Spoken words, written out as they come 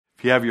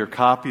If you have your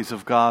copies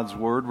of God's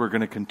Word, we're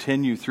going to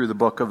continue through the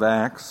book of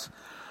Acts.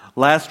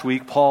 Last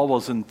week, Paul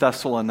was in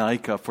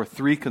Thessalonica for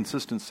 3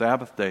 consistent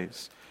Sabbath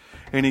days,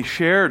 and he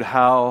shared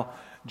how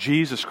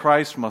Jesus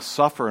Christ must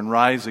suffer and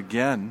rise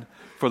again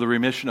for the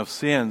remission of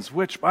sins,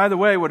 which, by the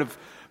way, would have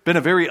been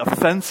a very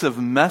offensive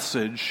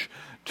message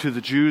to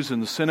the Jews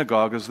in the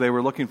synagogue as they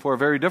were looking for a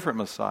very different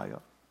Messiah.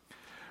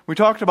 We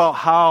talked about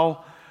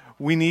how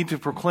we need to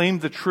proclaim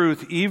the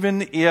truth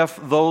even if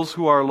those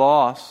who are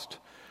lost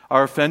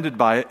are offended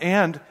by it,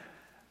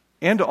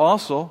 and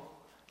also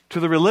to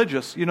the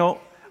religious. You know,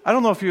 I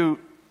don't know if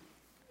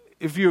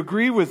you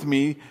agree with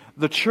me,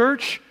 the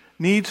church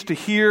needs to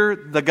hear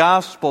the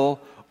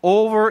gospel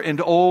over and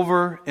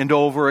over and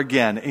over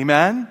again.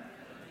 Amen?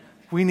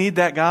 We need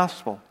that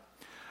gospel.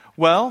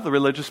 Well, the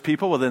religious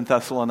people within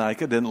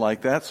Thessalonica didn't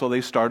like that, so they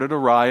started a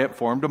riot,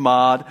 formed a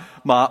mob.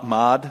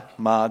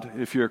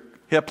 If you're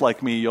hip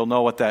like me, you'll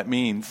know what that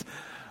means.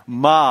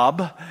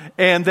 Mob,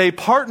 and they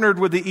partnered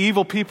with the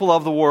evil people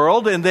of the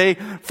world, and they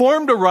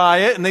formed a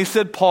riot, and they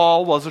said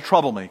Paul was a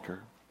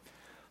troublemaker.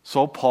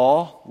 So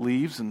Paul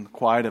leaves in the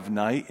quiet of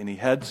night, and he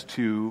heads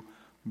to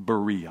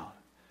Berea.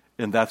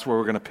 And that's where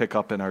we're going to pick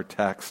up in our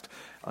text,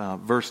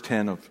 verse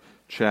 10 of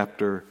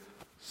chapter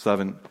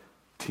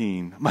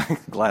 17. My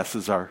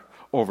glasses are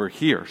over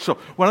here. So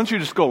why don't you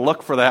just go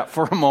look for that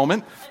for a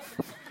moment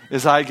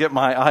as I get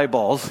my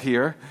eyeballs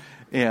here,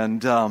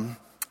 and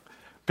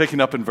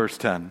picking up in verse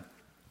 10.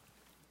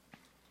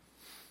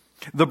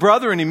 The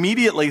brethren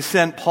immediately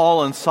sent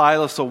Paul and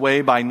Silas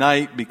away by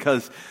night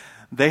because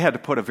they had to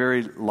put a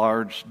very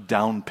large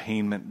down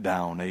payment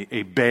down,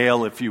 a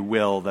bail, if you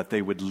will, that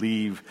they would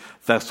leave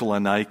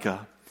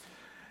Thessalonica.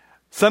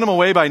 Sent them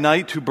away by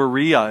night to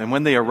Berea, and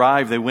when they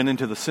arrived, they went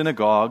into the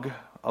synagogue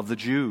of the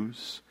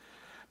Jews.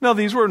 Now,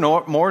 these were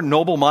more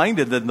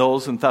noble-minded than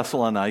those in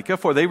Thessalonica,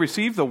 for they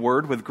received the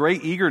word with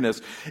great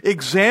eagerness,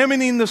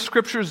 examining the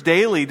Scriptures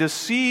daily to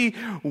see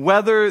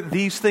whether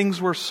these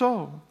things were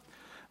so.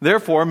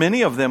 Therefore,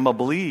 many of them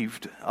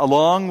believed,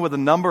 along with a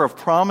number of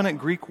prominent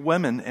Greek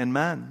women and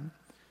men.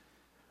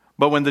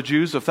 But when the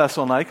Jews of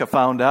Thessalonica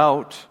found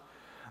out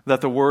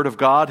that the word of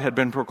God had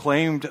been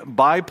proclaimed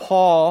by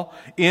Paul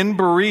in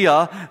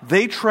Berea,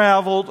 they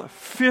traveled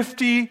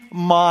 50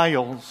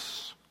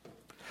 miles.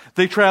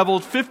 They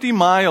traveled 50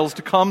 miles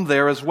to come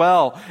there as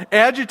well,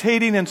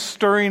 agitating and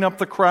stirring up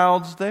the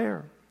crowds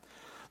there.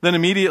 Then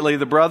immediately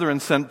the brethren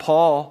sent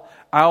Paul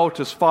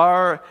out as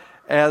far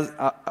as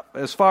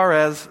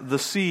the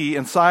sea,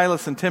 and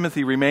Silas and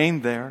Timothy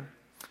remained there.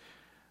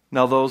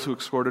 Now those who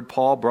escorted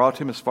Paul brought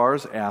him as far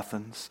as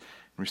Athens,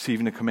 and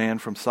receiving a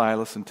command from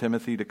Silas and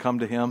Timothy to come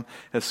to him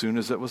as soon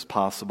as it was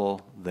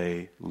possible,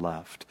 they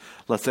left.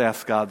 Let's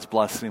ask God's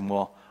blessing.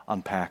 We'll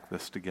unpack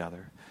this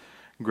together.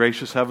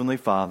 Gracious Heavenly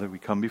Father, we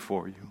come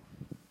before you.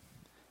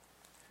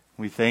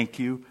 We thank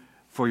you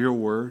for your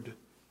word.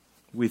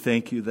 We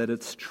thank you that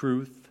its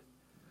truth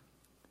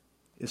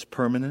is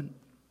permanent.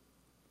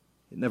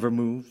 It never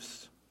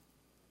moves.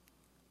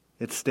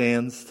 It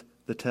stands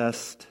the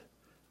test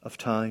of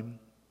time.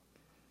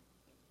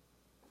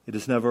 It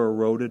is never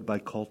eroded by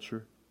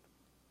culture.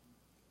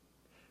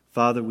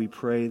 Father, we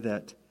pray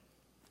that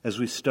as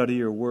we study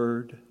your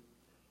word,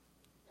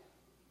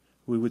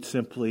 we would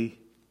simply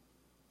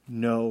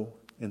know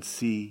and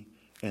see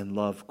and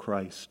love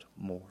Christ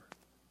more.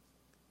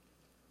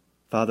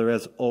 Father,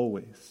 as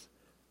always,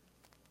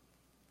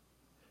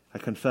 I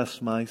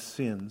confess my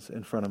sins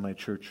in front of my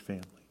church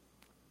family.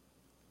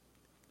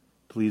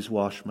 Please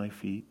wash my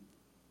feet.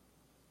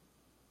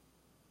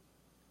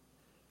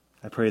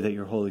 I pray that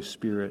your Holy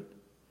Spirit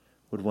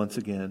would once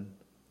again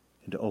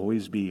and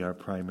always be our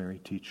primary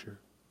teacher.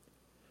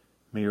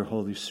 May your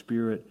Holy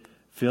Spirit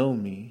fill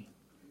me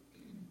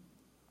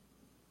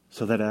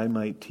so that I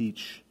might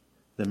teach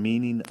the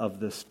meaning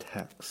of this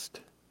text,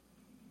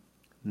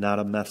 not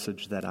a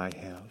message that I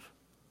have.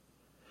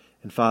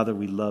 And Father,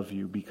 we love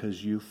you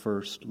because you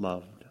first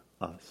loved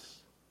us.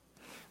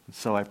 And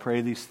so I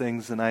pray these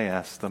things and I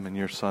ask them in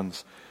your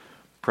Son's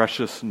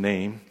precious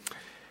name.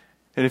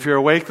 And if you're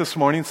awake this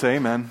morning, say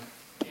amen.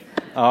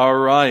 All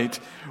right.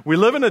 We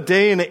live in a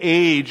day and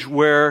age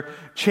where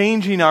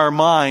changing our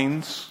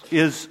minds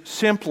is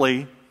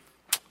simply,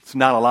 it's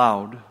not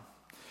allowed.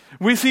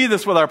 We see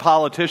this with our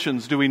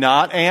politicians, do we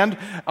not? And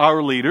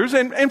our leaders.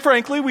 And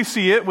frankly, we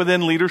see it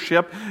within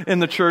leadership in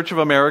the Church of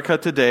America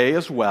today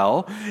as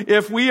well.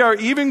 If we are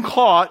even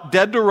caught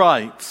dead to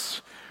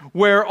rights,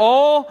 where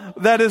all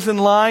that is in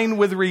line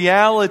with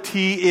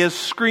reality is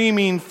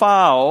screaming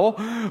foul,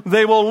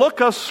 they will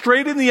look us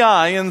straight in the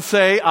eye and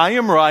say, I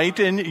am right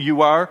and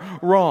you are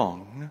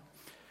wrong.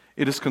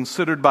 It is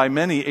considered by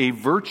many a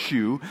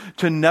virtue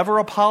to never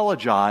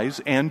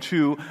apologize and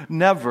to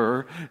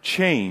never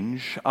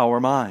change our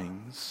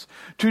minds.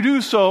 To do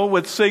so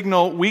would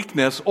signal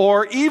weakness,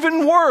 or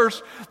even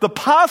worse, the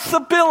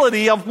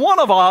possibility of one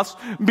of us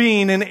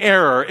being in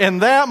error.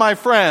 And that, my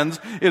friends,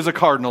 is a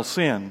cardinal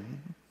sin.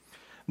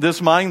 This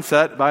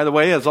mindset, by the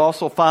way, has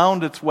also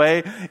found its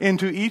way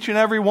into each and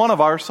every one of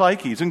our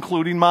psyches,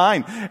 including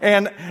mine.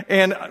 And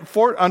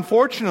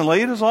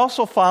unfortunately, it has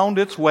also found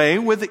its way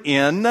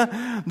within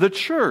the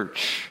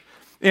church,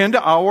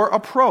 into our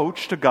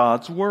approach to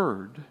God's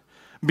Word.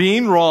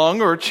 Being wrong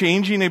or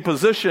changing a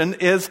position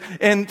is,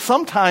 and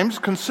sometimes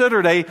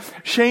considered, a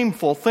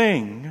shameful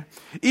thing.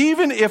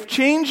 Even if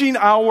changing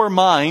our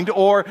mind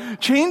or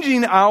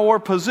changing our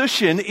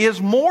position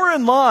is more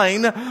in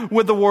line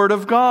with the Word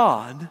of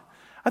God.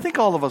 I think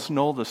all of us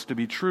know this to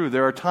be true.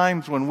 There are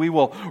times when we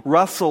will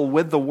wrestle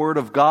with the Word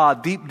of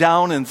God deep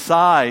down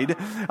inside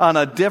on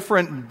a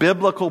different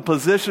biblical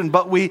position,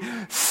 but we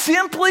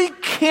simply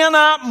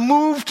cannot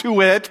move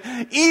to it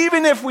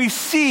even if we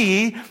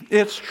see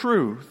its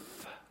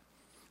truth,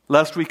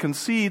 lest we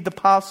concede the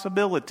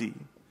possibility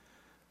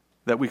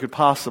that we could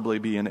possibly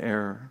be in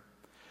error.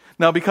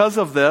 Now, because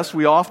of this,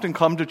 we often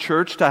come to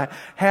church to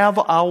have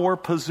our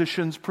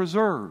positions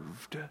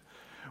preserved.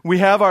 We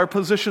have our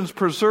positions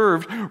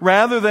preserved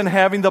rather than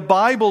having the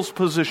Bible's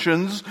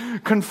positions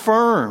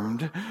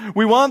confirmed.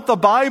 We want the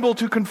Bible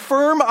to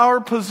confirm our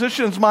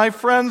positions. My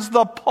friends,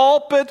 the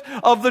pulpit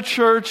of the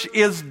church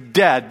is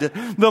dead.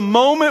 The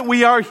moment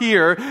we are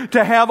here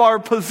to have our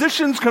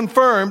positions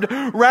confirmed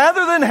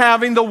rather than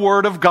having the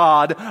Word of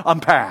God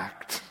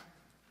unpacked.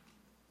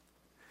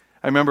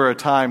 I remember a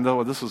time,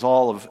 though, this was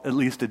all of at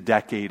least a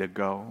decade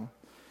ago,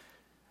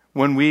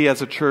 when we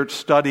as a church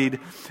studied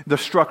the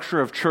structure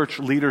of church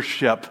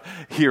leadership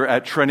here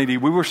at Trinity.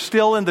 We were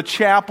still in the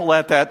chapel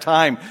at that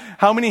time.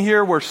 How many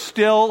here were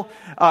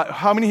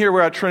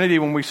at Trinity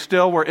when we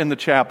still were in the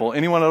chapel?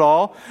 Anyone at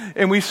all?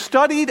 And we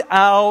studied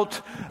out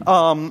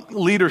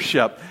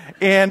leadership.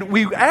 And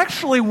we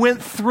actually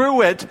went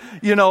through it,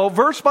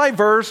 verse by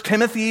verse,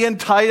 Timothy and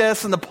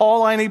Titus and the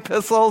Pauline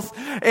epistles.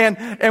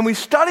 And we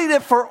studied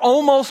it for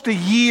almost a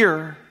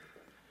year.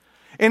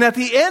 And at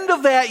the end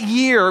of that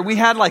year, we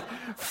had like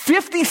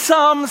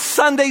 50-some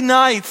Sunday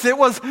nights. It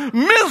was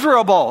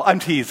miserable. I'm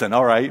teasing,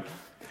 all right?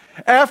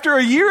 After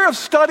a year of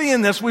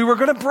studying this, we were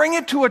going to bring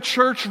it to a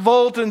church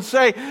vote and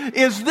say,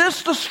 is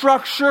this the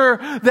structure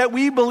that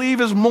we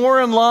believe is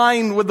more in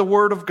line with the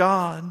Word of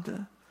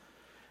God?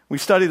 We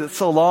studied it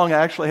so long, I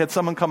actually had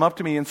someone come up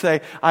to me and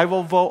say, I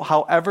will vote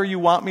however you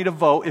want me to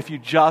vote if you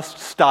just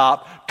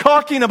stop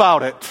talking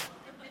about it.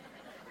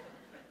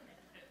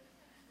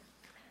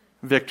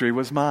 Victory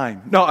was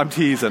mine. No, I'm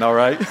teasing, all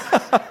right?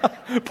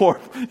 You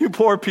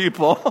poor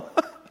people.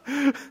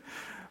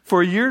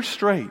 For a year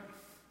straight,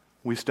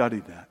 we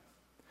studied that.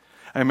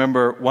 I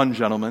remember one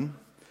gentleman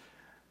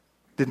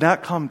did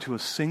not come to a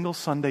single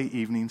Sunday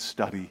evening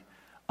study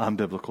on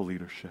biblical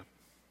leadership.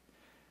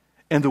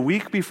 And the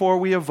week before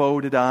we have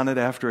voted on it,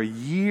 after a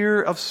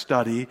year of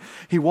study,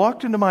 he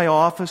walked into my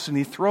office and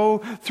he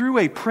threw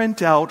a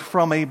printout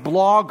from a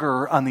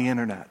blogger on the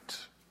internet.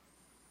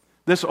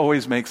 This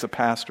always makes a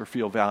pastor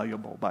feel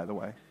valuable, by the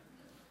way.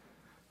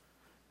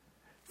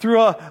 Threw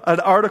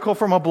an article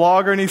from a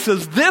blogger, and he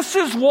says, this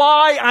is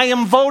why I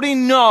am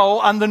voting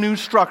no on the new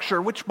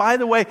structure, which, by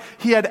the way,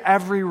 he had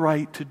every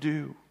right to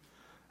do.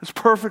 It's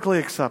perfectly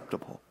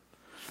acceptable.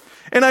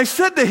 And I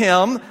said to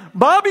him,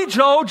 Bobby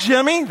Joe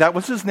Jimmy, that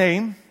was his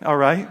name, all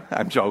right?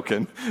 I'm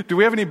joking. Do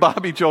we have any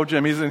Bobby Joe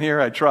Jimmys in here?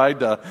 I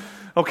tried to.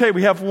 Okay,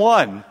 we have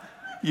one.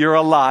 You're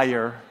a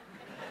liar.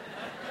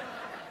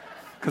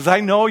 Because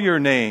I know your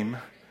name.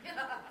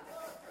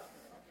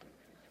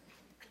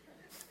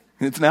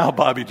 It's now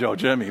Bobby Joe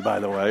Jimmy, by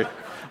the way.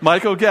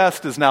 Michael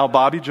Guest is now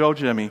Bobby Joe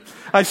Jimmy.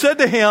 I said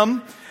to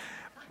him,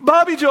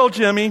 Bobby Joe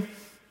Jimmy,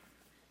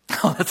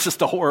 oh, that's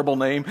just a horrible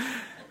name.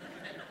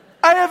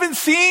 I haven't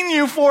seen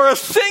you for a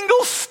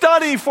single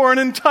study for an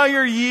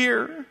entire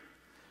year.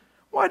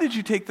 Why did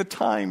you take the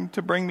time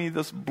to bring me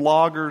this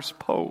blogger's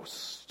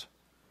post,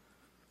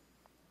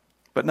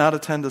 but not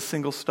attend a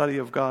single study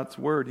of God's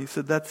Word? He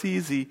said, that's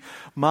easy.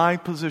 My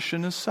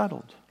position is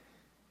settled.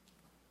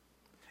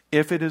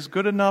 If it is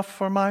good enough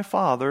for my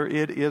Father,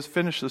 it is,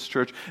 finish this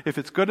church, if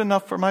it's good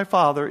enough for my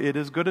Father, it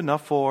is good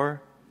enough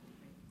for,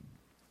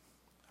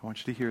 I want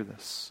you to hear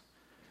this.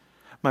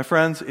 My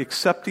friends,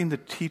 accepting the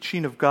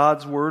teaching of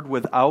God's Word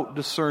without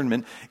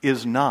discernment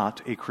is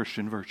not a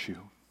Christian virtue.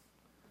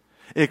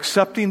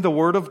 Accepting the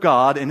Word of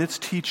God and its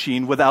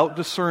teaching without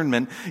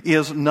discernment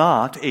is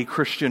not a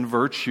Christian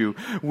virtue.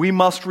 We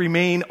must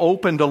remain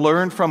open to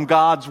learn from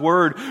God's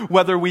Word,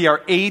 whether we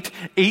are 8,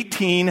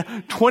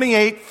 18,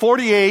 28,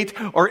 48,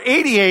 or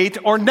 88,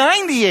 or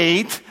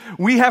 98.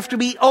 We have to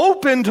be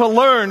open to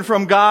learn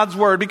from God's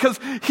Word, because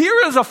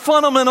here is a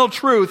fundamental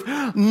truth.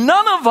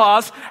 None of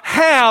us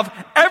have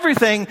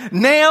everything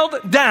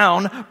nailed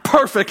down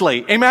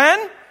perfectly.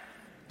 Amen?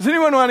 Does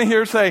anyone want to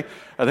hear say,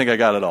 I think I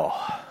got it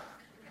all?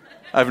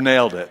 I've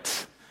nailed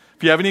it.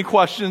 If you have any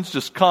questions,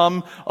 just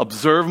come,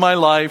 observe my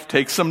life,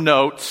 take some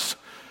notes,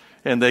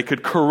 and they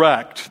could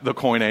correct the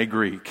Koine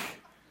Greek.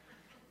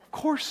 Of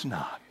course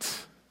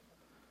not.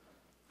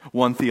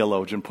 One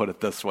theologian put it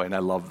this way, and I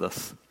love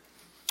this.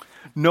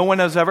 No one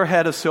has ever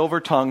had a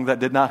silver tongue that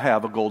did not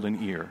have a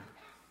golden ear.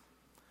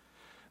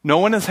 No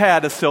one has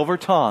had a silver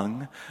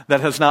tongue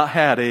that has not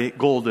had a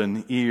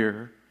golden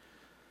ear.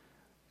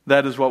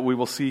 That is what we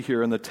will see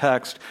here in the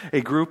text.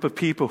 A group of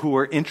people who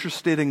are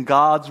interested in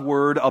God's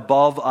word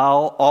above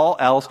all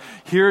else.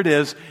 Here it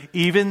is,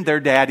 even their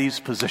daddy's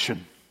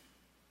position.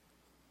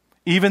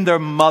 Even their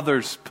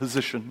mother's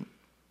position.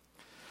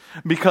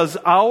 Because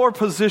our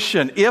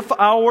position, if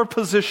our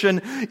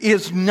position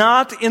is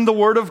not in the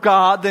Word of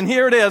God, then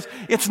here it is,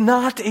 it's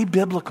not a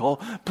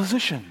biblical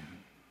position.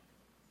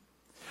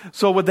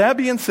 So with that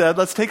being said,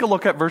 let's take a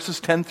look at verses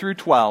 10 through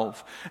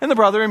 12. And the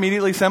brother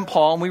immediately sent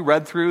Paul, and we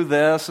read through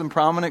this, and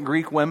prominent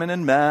Greek women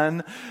and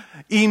men.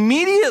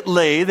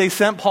 Immediately, they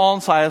sent Paul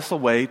and Silas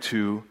away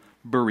to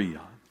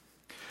Berea.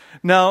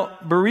 Now,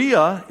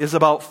 Berea is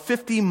about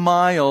 50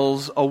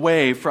 miles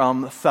away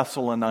from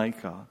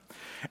Thessalonica.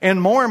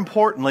 And more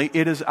importantly,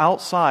 it is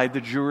outside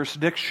the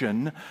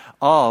jurisdiction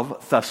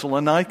of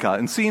Thessalonica.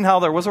 And seeing how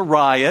there was a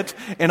riot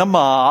and a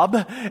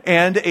mob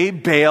and a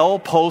bail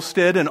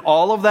posted and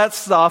all of that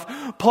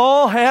stuff,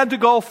 Paul had to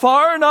go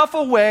far enough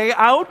away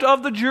out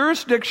of the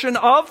jurisdiction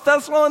of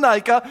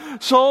Thessalonica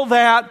so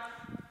that,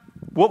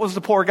 what was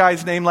the poor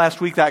guy's name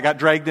last week that got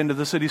dragged into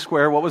the city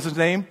square? What was his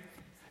name?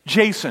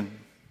 Jason.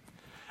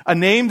 A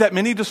name that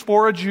many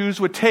diaspora Jews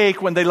would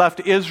take when they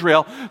left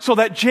Israel so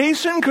that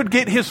Jason could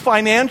get his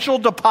financial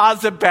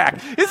deposit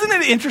back. Isn't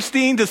it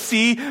interesting to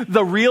see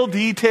the real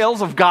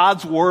details of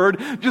God's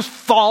word just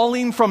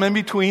falling from in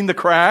between the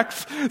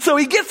cracks? So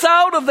he gets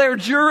out of their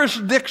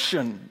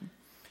jurisdiction.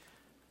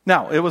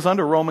 Now, it was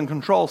under Roman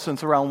control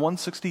since around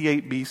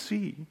 168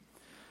 BC.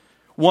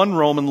 One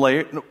Roman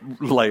lawyer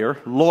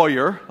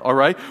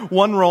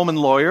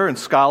and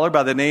scholar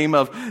by the name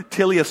of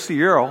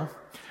Tillius,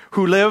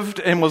 who lived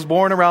and was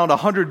born around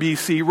 100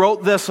 BC,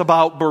 wrote this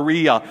about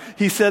Berea.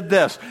 He said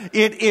this,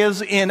 "It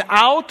is an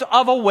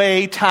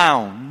out-of-a-way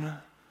town."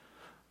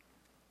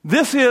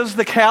 This is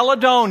the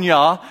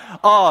Caledonia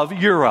of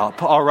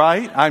Europe, all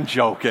right? I'm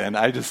joking.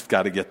 I just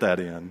got to get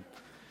that in.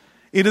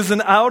 It is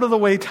an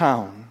out-of-the-way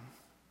town.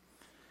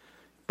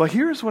 But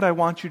here's what I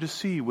want you to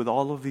see with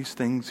all of these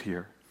things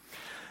here.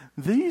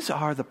 These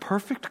are the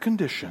perfect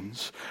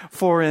conditions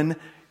for an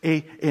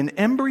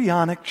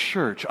embryonic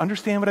church.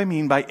 Understand what I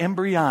mean by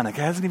embryonic.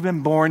 It hasn't even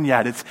been born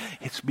yet.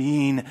 It's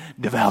being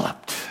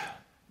developed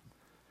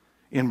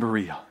in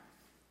Berea.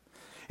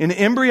 An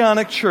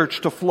embryonic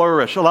church to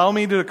flourish. Allow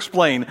me to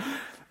explain.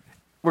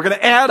 We're going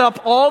to add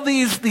up all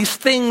these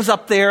things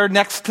up there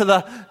next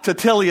to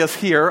Tillius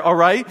here, all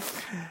right?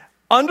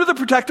 Under the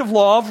protective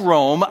law of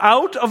Rome,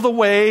 out of the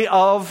way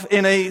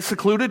in a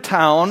secluded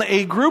town,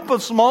 a group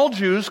of small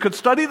Jews could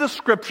study the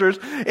scriptures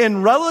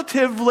in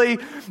relative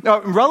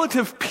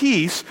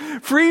peace,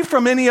 free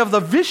from any of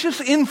the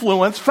vicious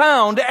influence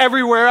found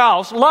everywhere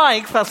else,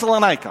 like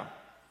Thessalonica,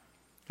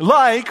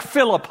 like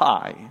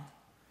Philippi.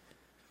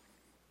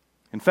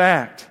 In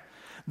fact,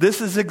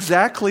 this is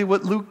exactly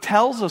what Luke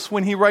tells us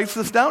when he writes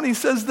this down. He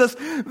says this,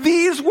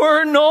 these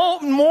were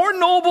more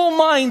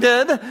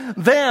noble-minded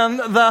than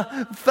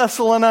the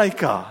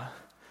Thessalonica.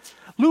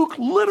 Luke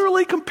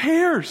literally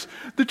compares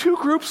the two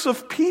groups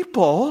of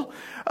people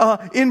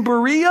in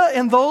Berea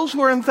and those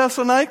who are in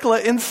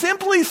Thessalonica, and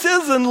simply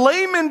says in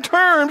layman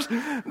terms,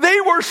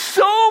 they were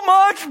so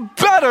much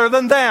better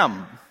than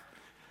them.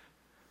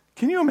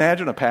 Can you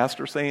imagine a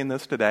pastor saying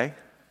this today?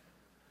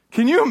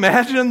 Can you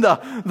imagine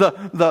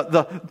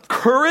the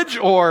courage,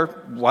 or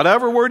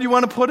whatever word you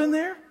want to put in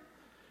there?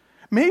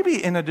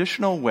 Maybe an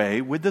additional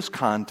way with this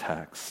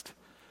context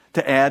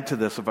to add to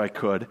this, if I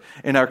could,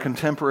 in our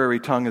contemporary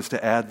tongue, is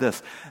to add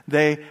this.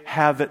 They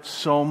have it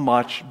so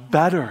much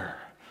better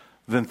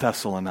than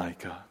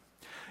Thessalonica.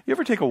 You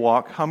ever take a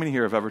walk? How many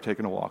here have ever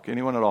taken a walk?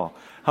 Anyone at all?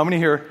 How many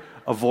here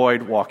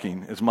avoid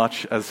walking as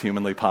much as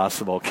humanly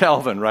possible?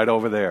 Calvin, right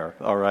over there,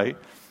 all right?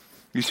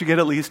 You should get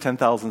at least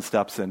 10,000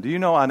 steps in. Do you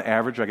know on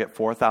average I get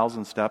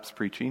 4,000 steps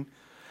preaching?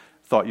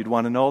 Thought you'd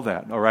want to know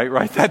that, all right?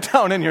 Write that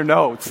down in your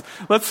notes.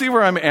 Let's see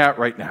where I'm at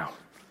right now.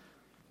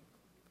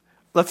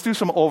 Let's do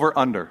some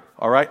over-under,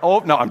 all right? Oh,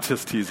 no, I'm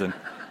just teasing.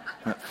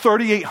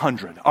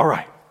 3,800, all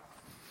right.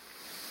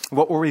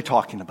 What were we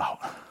talking about?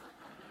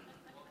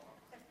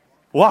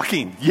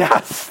 Walking,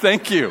 yes,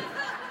 thank you.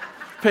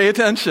 Pay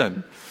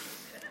attention.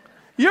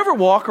 You ever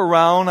walk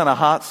around on a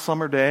hot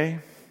summer day?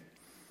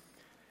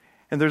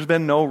 And there's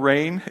been no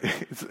rain.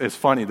 It's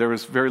funny, there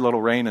was very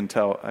little rain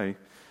until I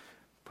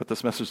put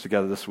this message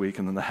together this week,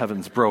 and then the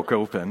heavens broke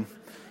open.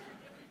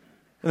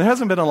 And there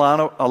hasn't been a lot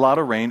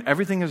of rain.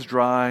 Everything is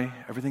dry,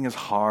 everything is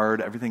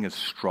hard, everything is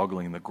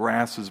struggling. The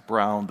grass is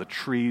brown, the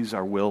trees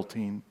are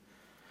wilting.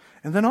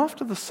 And then off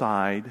to the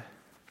side,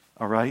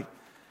 all right,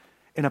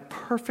 in a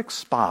perfect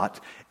spot,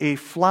 a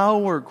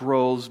flower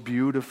grows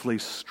beautifully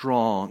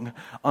strong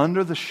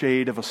under the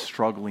shade of a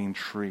struggling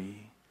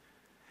tree.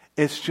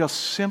 It's just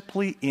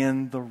simply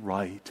in the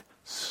right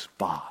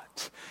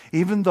spot.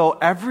 Even though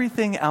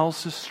everything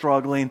else is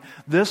struggling,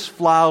 this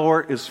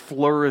flower is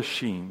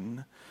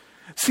flourishing.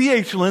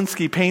 C.H.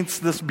 Linsky paints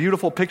this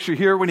beautiful picture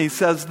here when he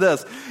says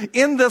this: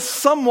 in this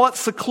somewhat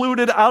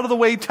secluded,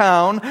 out-of-the-way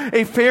town,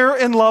 a fair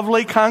and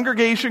lovely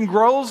congregation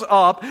grows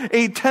up,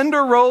 a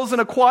tender rose in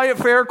a quiet,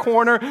 fair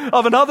corner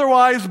of an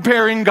otherwise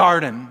barren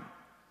garden.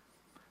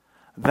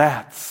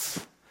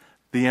 That's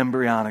the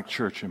embryonic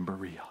church in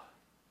Berea.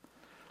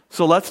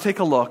 So let's take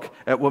a look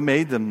at what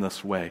made them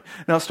this way.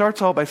 Now, it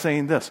starts out by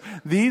saying this: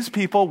 these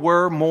people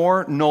were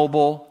more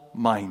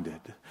noble-minded.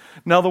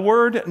 Now, the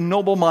word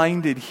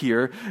noble-minded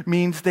here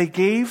means they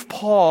gave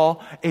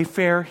Paul a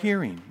fair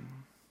hearing.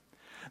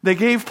 They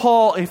gave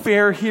Paul a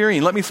fair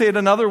hearing. Let me say it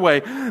another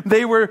way.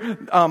 They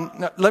weren't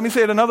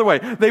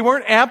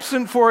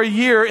absent for a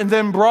year and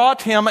then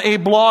brought him a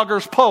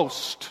blogger's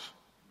post.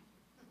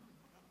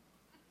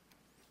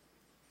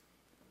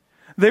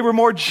 They were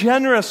more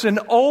generous and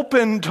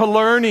open to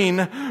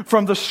learning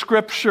from the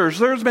Scriptures.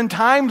 There's been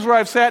times where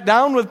I've sat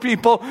down with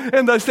people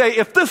and they say,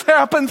 if this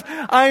happens,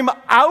 I'm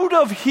out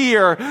of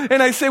here.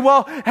 And I say,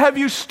 well, have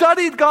you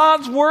studied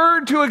God's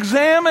Word to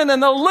examine?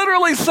 And they'll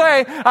literally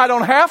say, I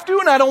don't have to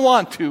and I don't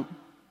want to.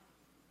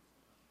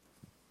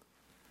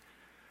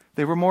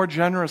 They were more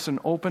generous and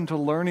open to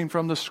learning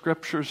from the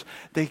Scriptures.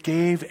 They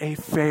gave a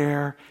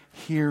fair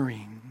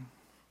hearing.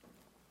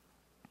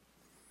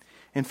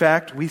 In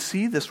fact, we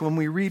see this when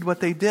we read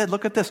what they did.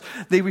 Look at this.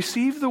 They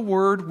received the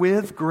word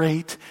with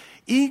great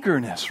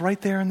eagerness,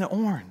 right there in the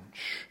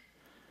orange.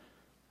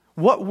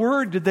 What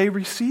word did they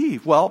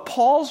receive? Well,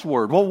 Paul's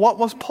word. Well, what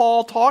was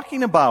Paul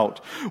talking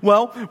about?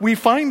 Well, we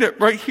find it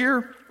right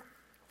here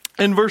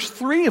in verse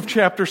 3 of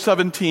chapter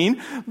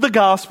 17, the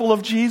gospel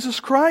of Jesus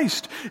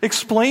Christ,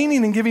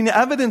 explaining and giving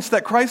evidence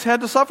that Christ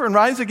had to suffer and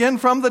rise again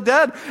from the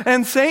dead,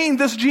 and saying,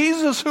 this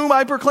Jesus whom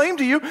I proclaim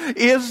to you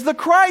is the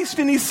Christ.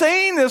 And he's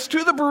saying this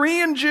to the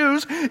Berean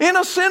Jews in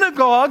a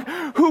synagogue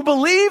who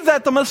believe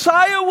that the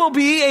Messiah will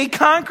be a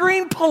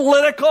conquering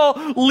political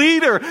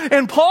leader.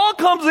 And Paul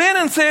comes in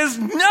and says,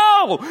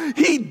 no,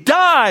 he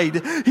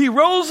died. He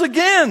rose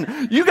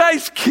again. You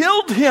guys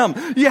killed him.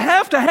 You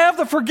have to have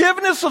the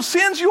forgiveness of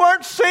sins. You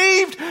aren't saved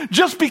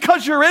just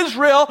because you're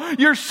Israel.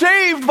 You're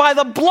saved by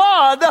the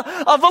blood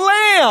of the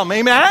Lamb.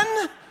 Amen?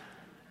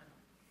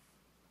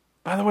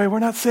 By the way, we're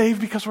not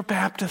saved because we're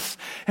Baptists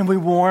and we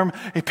warm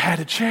a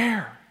padded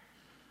chair.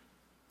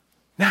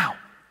 Now,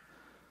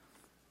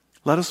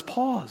 let us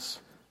pause.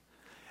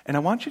 And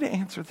I want you to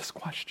answer this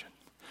question.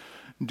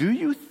 Do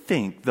you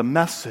think the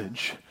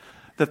message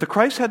that the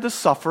Christ had to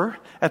suffer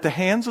at the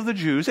hands of the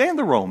Jews and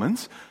the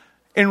Romans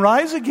and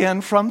rise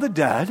again from the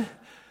dead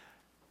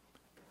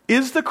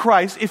is the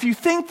Christ, if you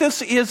think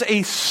this is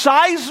a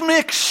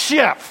seismic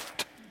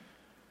shift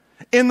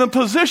in the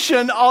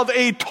position of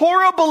a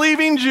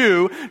Torah-believing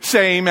Jew,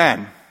 say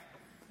amen.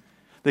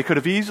 They could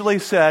have easily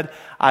said,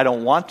 I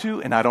don't want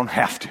to and I don't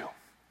have to.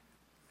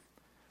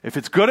 If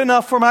it's good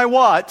enough for my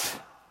what?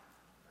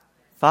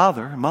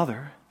 Father,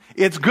 mother.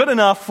 It's good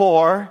enough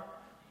for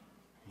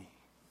me.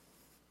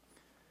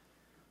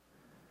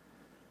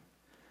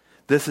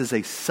 This is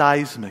a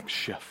seismic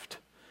shift.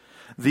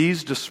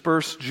 These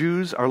dispersed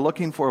Jews are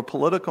looking for a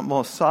political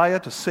Messiah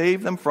to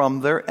save them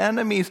from their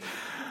enemies.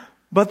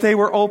 But they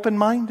were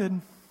open-minded.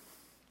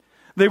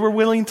 They were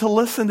willing to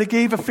listen. They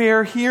gave a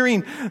fair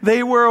hearing.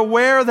 They were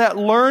aware that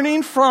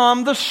learning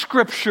from the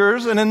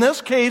Scriptures, and in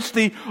this case,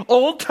 the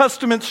Old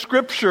Testament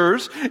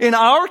Scriptures, in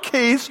our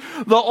case,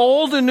 the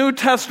Old and New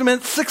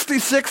Testament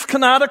 66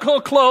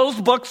 canonical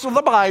closed books of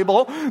the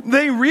Bible,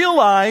 they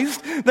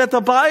realized that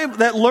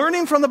that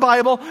learning from the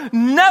Bible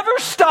never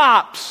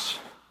stops.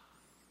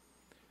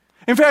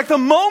 In fact, the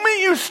moment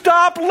you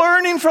stop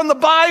learning from the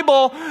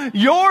Bible,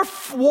 your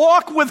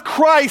walk with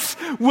Christ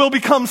will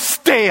become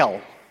stale.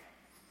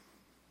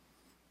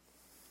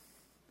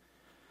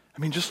 I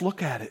mean, just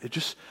look at it. It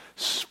just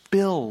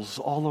spills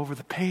all over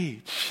the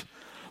page.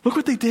 Look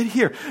what they did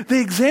here.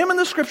 They examined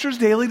the Scriptures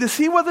daily to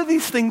see whether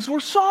these things were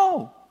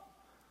so.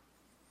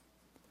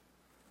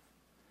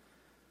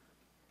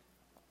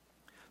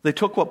 They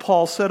took what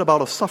Paul said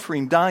about a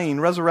suffering, dying,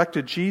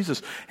 resurrected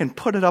Jesus and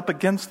put it up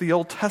against the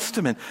Old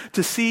Testament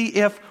to see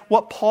if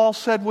what Paul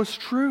said was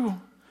true.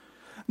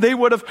 They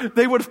would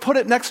have put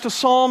it next to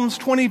Psalms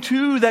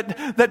 22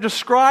 that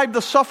described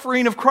the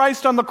suffering of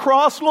Christ on the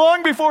cross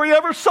long before he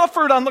ever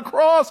suffered on the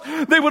cross.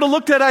 They would have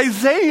looked at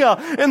Isaiah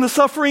and the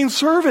suffering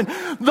servant.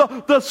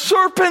 The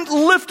serpent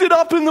lifted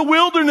up in the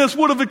wilderness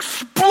would have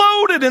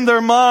exploded in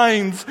their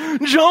minds.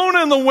 Jonah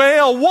and the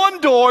whale,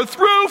 one door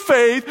through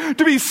faith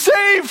to be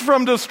saved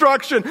from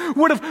destruction,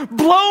 would have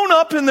blown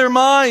up in their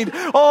mind.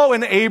 Oh,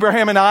 and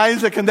Abraham and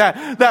Isaac and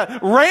that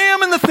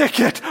ram in the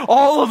thicket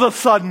all of a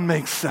sudden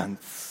makes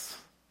sense.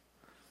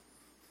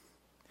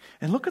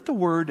 And look at the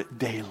word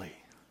daily.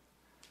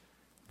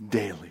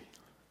 Daily.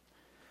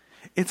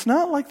 It's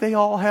not like they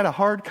all had a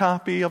hard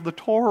copy of the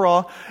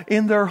Torah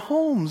in their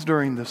homes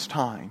during this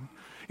time.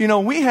 You know,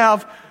 we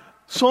have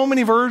so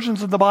many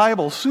versions of the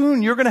Bible.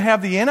 Soon you're going to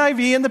have the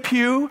NIV in the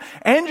pew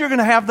and you're going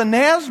to have the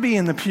NASB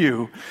in the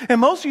pew.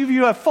 And most of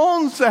you have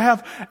phones that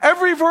have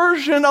every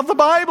version of the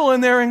Bible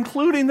in there,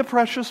 including the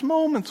Precious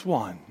Moments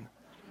one.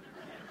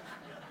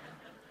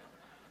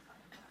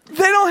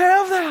 They don't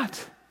have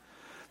that.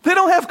 They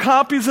don't have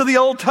copies of the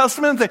Old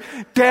Testament. They,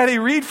 Daddy,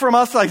 read from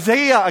us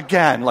Isaiah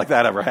again, like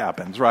that ever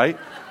happens, right?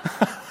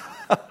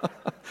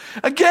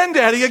 Again,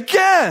 Daddy,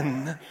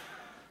 again.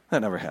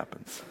 That never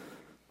happens.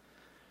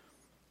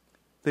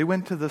 They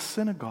went to the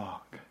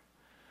synagogue.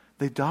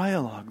 They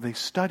dialogued. They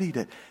studied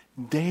it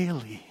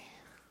daily.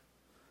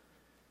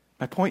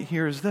 My point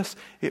here is this: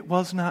 it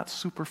was not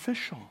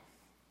superficial.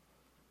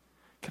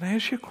 Can I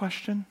ask you a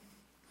question?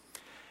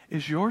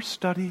 Is your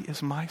study,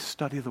 is my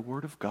study of the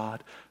Word of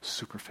God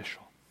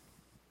superficial?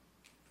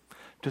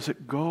 Does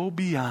it go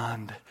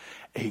beyond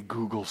a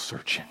Google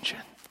search engine?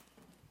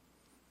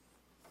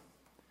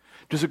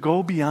 Does it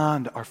go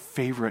beyond our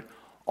favorite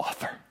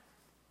author?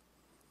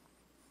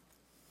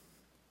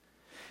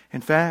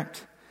 In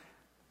fact,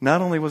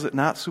 not only was it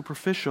not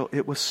superficial,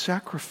 it was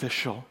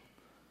sacrificial.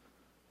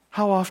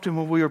 How often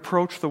will we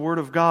approach the Word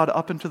of God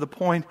up into the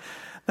point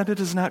that it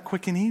is not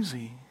quick and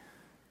easy?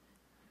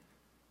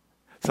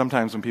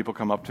 Sometimes when people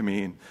come up to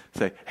me and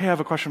say, hey, I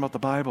have a question about the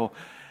Bible.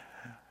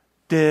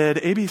 Did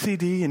A, B, C,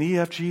 D, and E,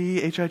 F,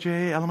 G, H, I,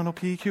 J, L, M, N, O,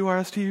 P, Q, R,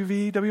 S, T, U,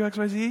 V, W, X,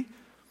 Y, Z?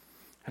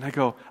 And I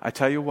go, I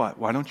tell you what,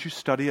 why don't you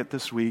study it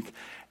this week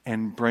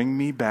and bring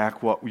me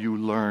back what you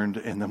learned,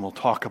 and then we'll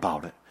talk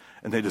about it.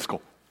 And they just go,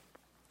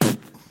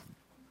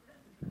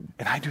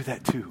 and I do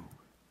that too,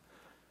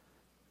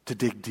 to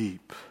dig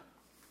deep.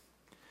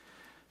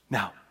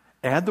 Now,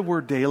 add the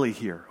word daily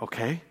here,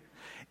 okay?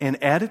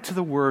 And add it to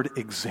the word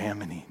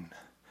examining.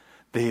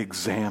 They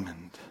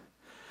examined.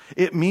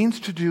 It means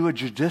to do a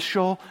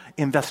judicial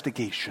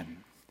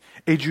investigation.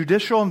 A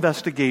judicial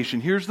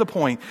investigation. Here's the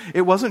point.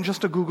 It wasn't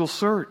just a Google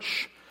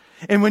search.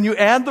 And when you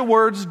add the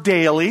words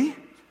daily,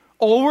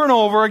 over and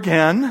over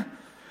again,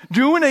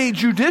 doing a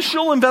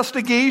judicial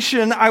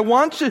investigation,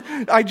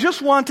 I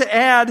just want to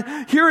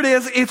add, here it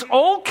is, it's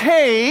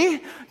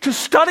okay to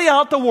study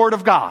out the Word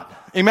of God.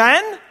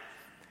 Amen?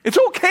 It's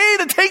okay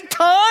to take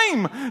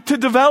time to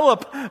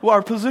develop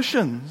our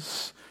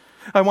positions.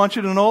 I want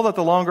you to know that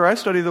the longer I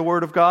study the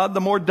Word of God,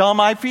 the more dumb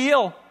I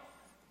feel.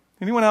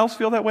 Anyone else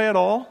feel that way at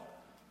all?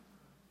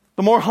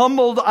 The more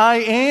humbled I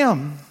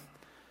am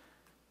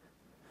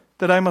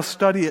that I must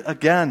study it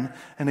again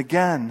and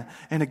again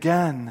and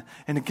again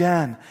and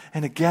again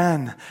and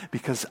again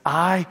because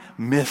I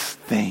miss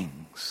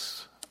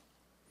things.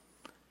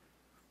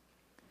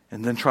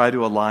 And then try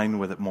to align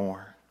with it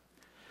more.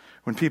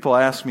 When people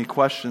ask me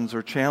questions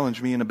or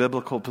challenge me in a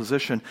biblical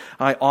position,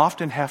 I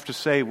often have to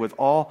say, with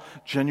all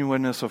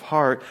genuineness of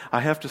heart,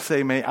 I have to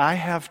say, may I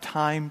have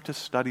time to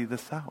study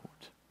this out?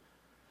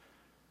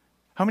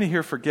 How many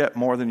here forget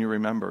more than you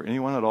remember?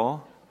 Anyone at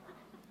all?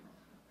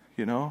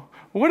 You know?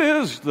 What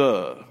is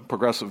the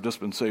progressive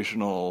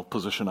dispensational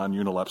position on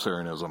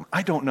unilateralism?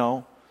 I don't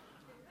know.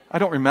 I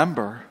don't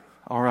remember.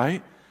 All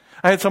right?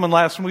 I had someone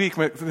last week,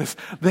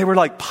 they were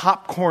like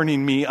popcorning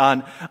me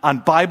on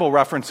Bible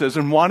references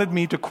and wanted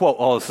me to quote,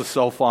 oh, this is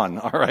so fun,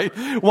 all right?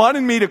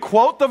 Wanted me to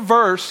quote the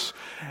verse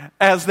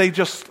as they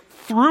just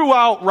threw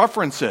out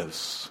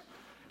references.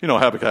 You know,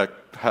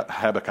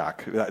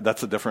 Habakkuk,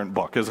 that's a different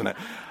book, isn't it?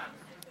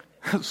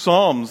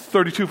 Psalms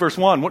 32 verse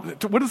 1,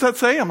 what does that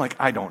say? I'm like,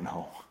 I don't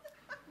know.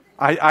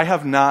 I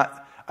have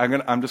not,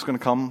 I'm just going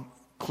to come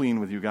clean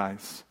with you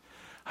guys.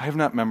 I have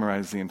not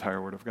memorized the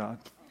entire Word of God.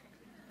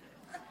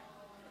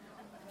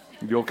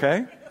 You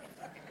okay?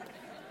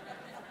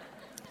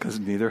 Because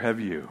neither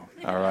have you,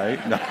 all right?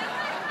 No.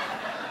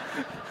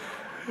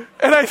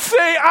 And I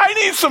say, I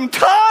need some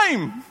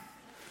time.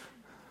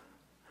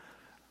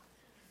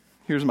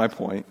 Here's my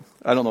point.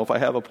 I don't know if I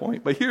have a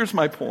point, but here's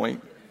my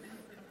point.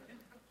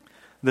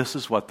 This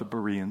is what the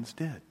Bereans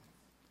did.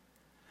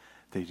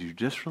 They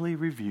judicially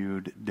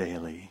reviewed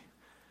daily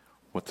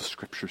what the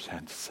Scriptures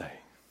had to say.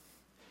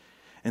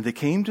 And they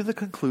came to the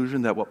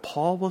conclusion that what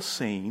Paul was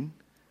saying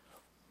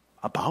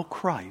about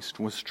Christ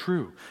was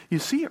true. You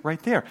see it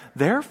right there.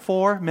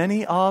 Therefore,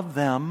 many of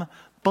them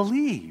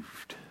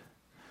believed,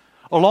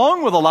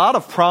 along with a lot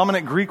of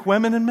prominent Greek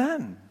women and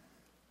men.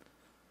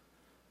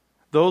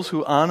 Those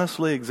who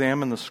honestly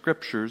examine the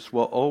Scriptures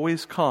will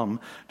always come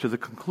to the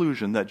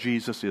conclusion that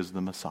Jesus is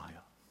the Messiah.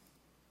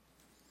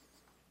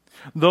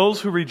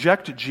 Those who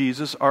reject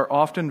Jesus are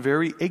often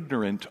very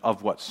ignorant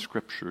of what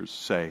Scriptures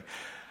say.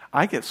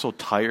 I get so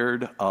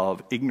tired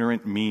of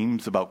ignorant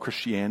memes about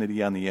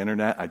Christianity on the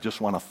internet, I just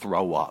want to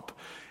throw up.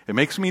 It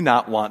makes me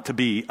not want to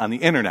be on the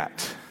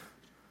internet.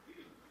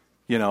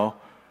 You know,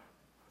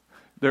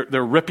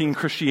 they're ripping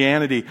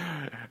Christianity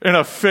in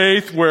a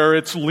faith where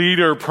its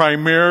leader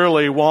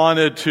primarily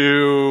wanted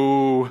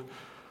to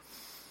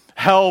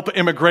help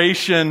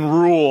immigration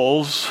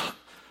rules.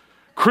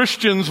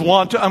 Christians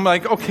want to, I'm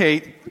like, okay,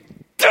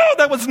 dude,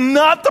 that was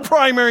not the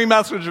primary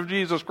message of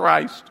Jesus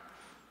Christ.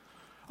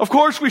 Of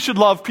course we should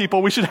love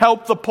people. We should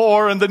help the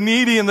poor and the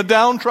needy and the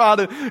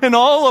downtrodden and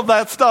all of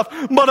that stuff.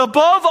 But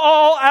above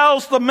all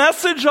else, the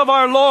message of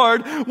our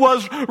Lord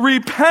was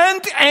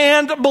repent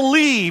and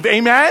believe.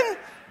 Amen?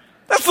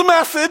 That's the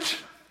message.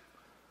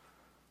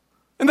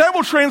 And that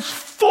will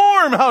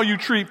transform how you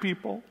treat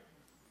people.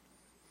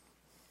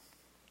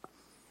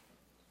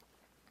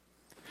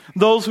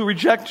 Those who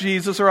reject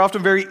Jesus are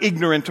often very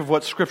ignorant of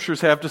what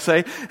scriptures have to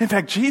say. In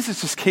fact,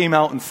 Jesus just came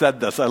out and said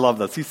this. I love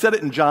this. He said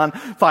it in John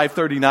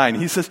 5:39.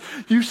 He says,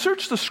 "You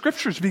search the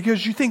scriptures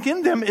because you think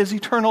in them is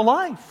eternal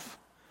life.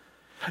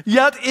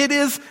 Yet it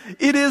is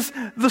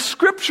the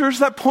scriptures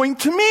that point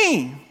to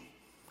me."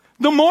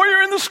 The more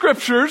you're in the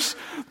scriptures,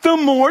 the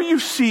more you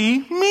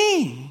see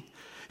me.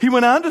 He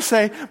went on to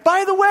say,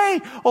 by the way,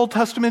 Old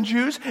Testament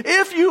Jews,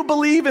 if you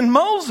believe in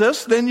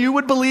Moses, then you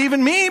would believe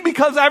in me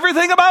because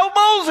everything about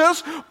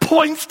Moses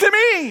points to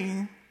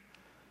me.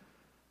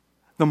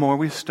 The more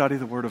we study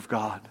the Word of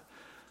God,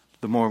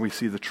 the more we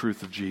see the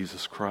truth of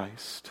Jesus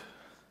Christ.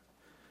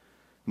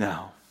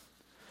 Now,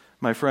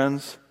 my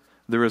friends,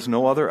 there is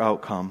no other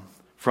outcome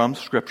from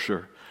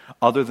Scripture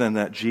other than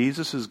that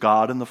Jesus is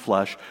God in the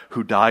flesh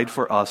who died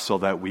for us so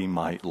that we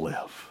might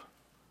live.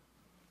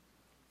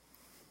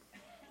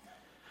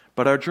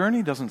 But our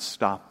journey doesn't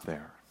stop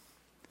there.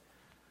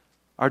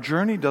 Our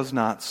journey does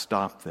not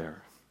stop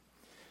there.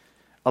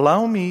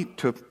 Allow me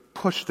to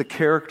push the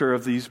character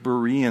of these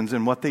Bereans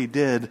and what they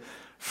did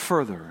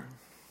further.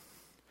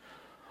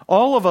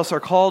 All of us are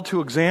called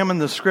to examine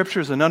the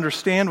scriptures and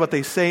understand what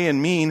they say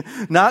and mean,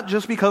 not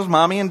just because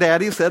mommy and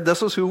daddy said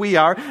this is who we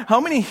are. How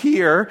many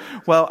here,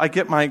 well, I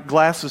get my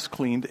glasses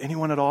cleaned.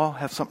 Anyone at all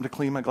have something to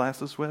clean my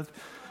glasses with?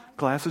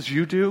 Glasses?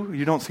 You do?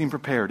 You don't seem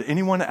prepared.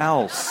 Anyone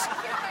else?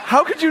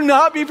 How could you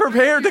not be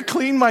prepared to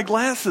clean my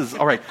glasses?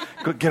 All right,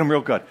 get them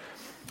real good.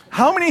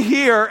 How many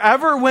here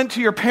ever went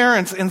to your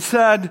parents and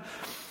said,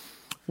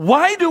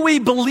 why do we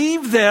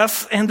believe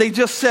this? And they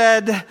just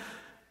said,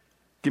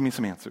 give me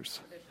some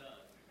answers.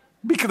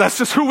 Because that's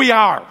just who we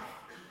are.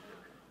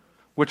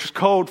 Which is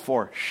code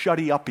for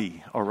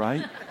shutty-uppy, all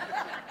right?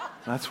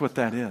 That's what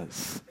that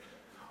is.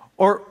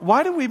 Or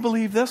why do we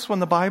believe this when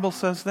the Bible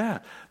says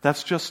that?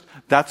 That's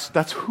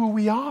who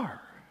we are.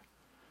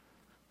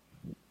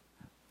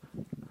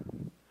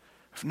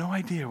 I have no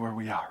idea where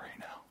we are right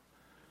now.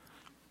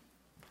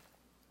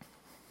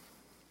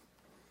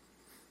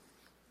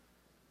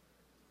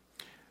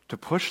 To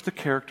push the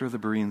character of the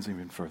Bereans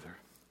even further,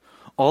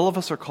 all of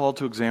us are called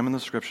to examine the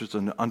scriptures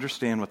and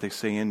understand what they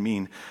say and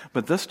mean,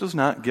 but this does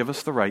not give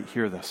us the right,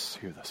 hear this.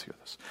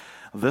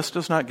 This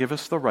does not give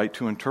us the right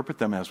to interpret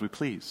them as we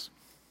please.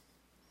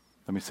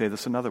 Let me say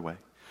this another way.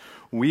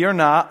 We are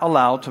not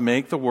allowed to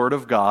make the Word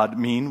of God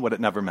mean what it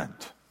never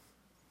meant.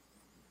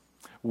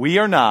 We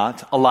are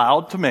not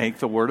allowed to make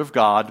the Word of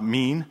God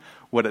mean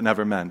what it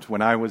never meant.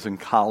 When I was in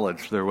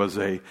college, there was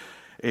a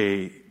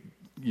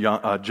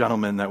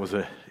gentleman that was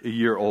a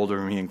year older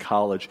than me in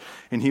college,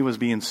 and he was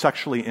being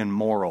sexually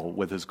immoral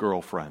with his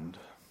girlfriend.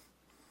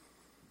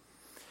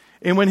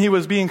 And when he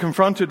was being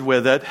confronted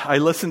with it, I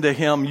listened to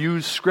him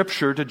use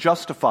Scripture to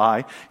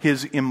justify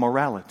his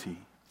immorality.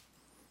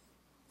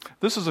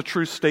 This is a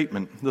true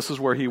statement. This is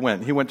where he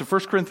went. He went to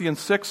 1 Corinthians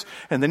 6,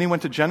 and then he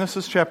went to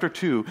Genesis chapter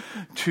 2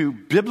 to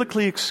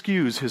biblically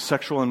excuse his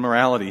sexual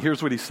immorality.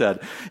 Here's what he said.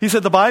 He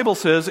said, the Bible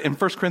says in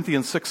 1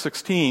 Corinthians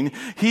 6:16,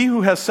 he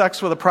who has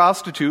sex with a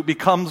prostitute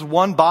becomes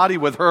one body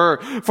with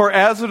her. For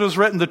as it is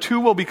written, the two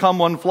will become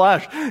one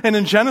flesh. And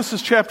in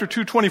Genesis chapter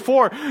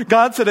 2:24,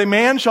 God said, a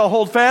man shall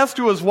hold fast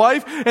to his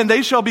wife, and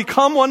they shall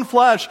become one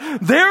flesh.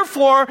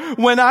 Therefore,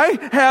 when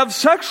I have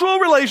sexual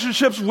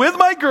relationships with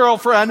my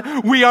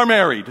girlfriend, we are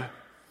married.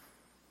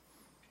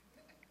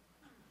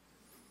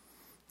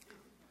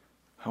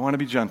 I want to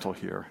be gentle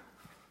here.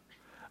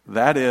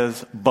 That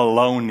is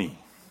baloney.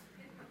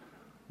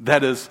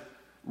 That is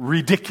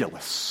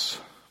ridiculous.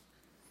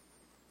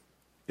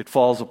 It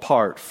falls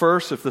apart.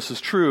 First, if this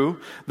is true,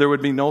 there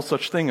would be no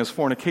such thing as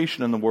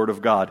fornication in the Word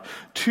of God.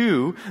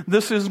 Two,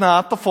 this is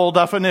not the full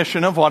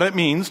definition of what it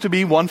means to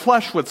be one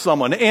flesh with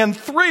someone. And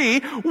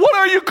three, what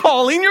are you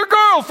calling your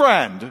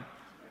girlfriend?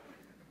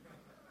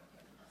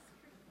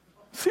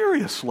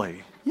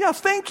 Seriously.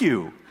 Yes, thank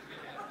you.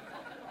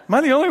 Am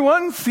I the only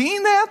one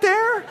seeing that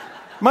there?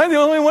 Am I the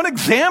only one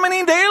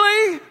examining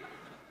daily?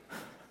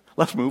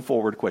 Let's move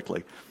forward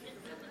quickly.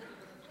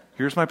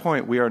 Here's my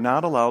point. We are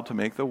not allowed to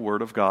make the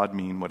Word of God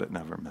mean what it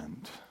never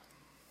meant.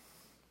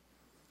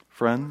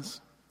 Friends,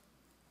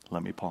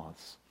 let me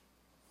pause.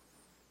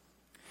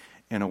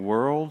 In a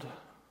world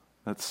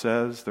that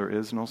says there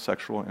is no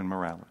sexual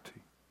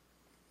immorality,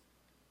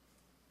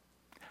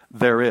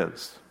 there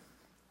is.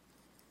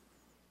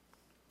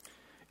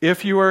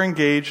 If you are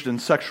engaged in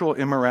sexual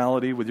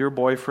immorality with your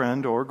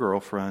boyfriend or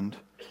girlfriend,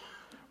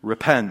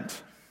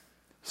 repent,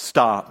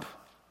 stop,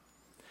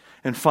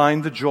 and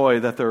find the joy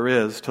that there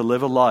is to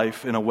live a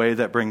life in a way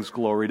that brings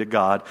glory to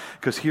God.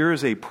 Because here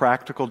is a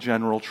practical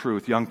general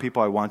truth. Young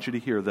people, I want you to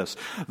hear this.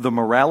 The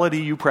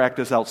morality you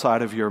practice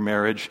outside of your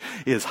marriage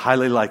is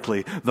highly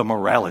likely the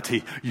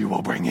morality you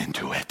will bring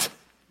into it.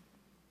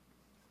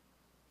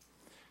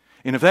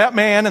 And if that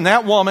man and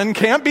that woman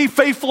can't be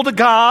faithful to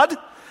God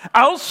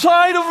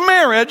outside of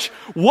marriage,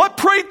 what,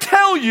 pray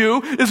tell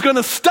you, is going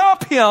to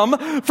stop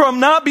him from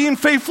not being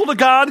faithful to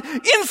God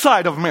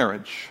inside of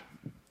marriage?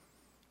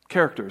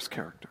 Character is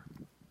character.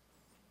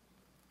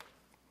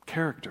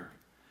 Character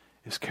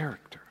is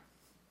character.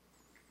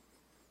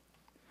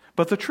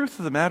 But the truth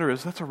of the matter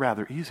is that's a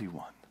rather easy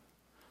one.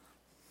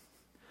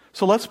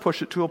 So let's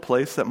push it to a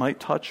place that might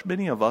touch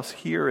many of us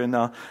here,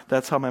 and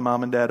that's how my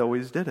mom and dad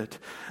always did it.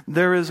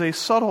 There is a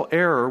subtle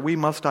error we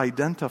must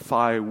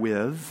identify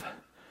with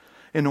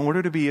in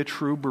order to be a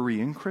true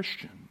Berean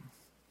Christian.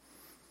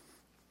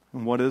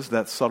 And what is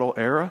that subtle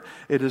error?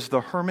 It is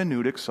the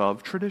hermeneutics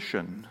of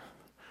tradition.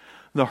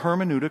 The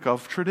hermeneutic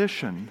of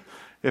tradition.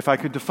 If I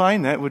could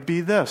define that, it would be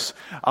this.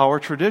 Our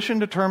tradition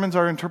determines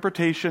our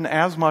interpretation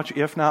as much,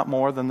 if not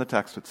more, than the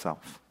text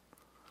itself.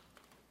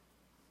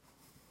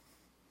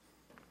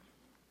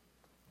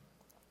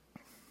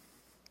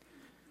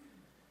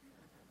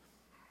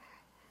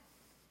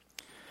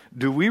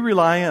 Do we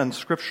rely on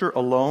Scripture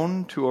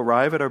alone to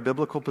arrive at our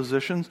biblical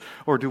positions,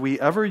 or do we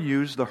ever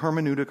use the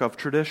hermeneutic of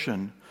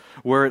tradition,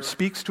 where it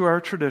speaks to our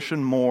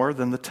tradition more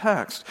than the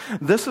text?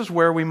 This is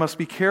where we must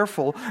be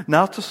careful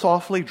not to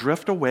softly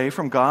drift away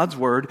from God's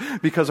Word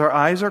because our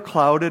eyes are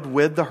clouded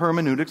with the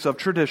hermeneutics of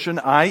tradition,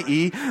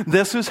 i.e.,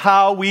 this is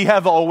how we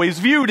have always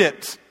viewed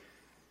it.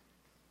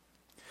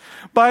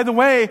 By the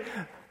way,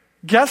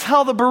 guess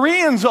how the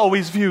Bereans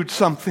always viewed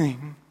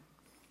something?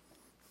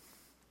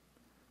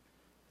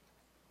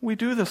 We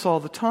do this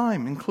all the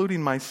time,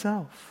 including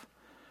myself.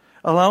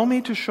 Allow me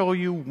to show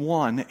you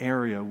one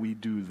area we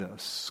do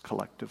this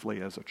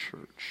collectively as a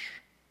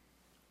church.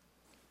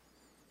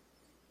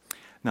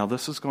 Now,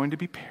 this is going to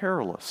be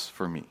perilous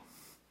for me.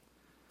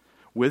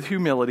 With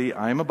humility,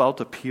 I am about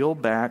to peel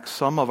back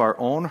some of our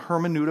own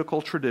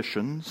hermeneutical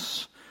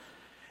traditions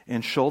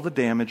and show the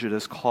damage it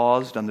has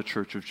caused on the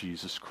Church of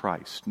Jesus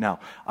Christ. Now,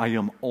 I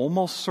am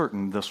almost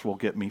certain this will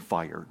get me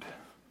fired.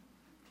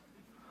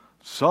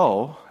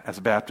 So, as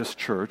a Baptist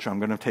church, I'm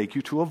going to take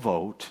you to a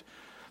vote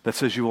that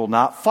says you will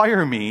not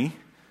fire me.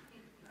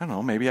 I don't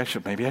know, maybe I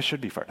should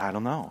be fired. I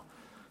don't know.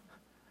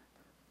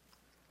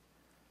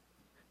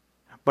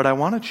 But I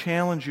want to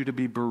challenge you to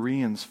be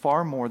Bereans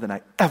far more than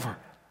I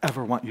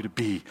ever want you to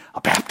be a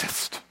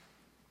Baptist.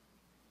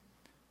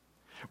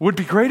 Would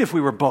be great if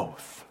we were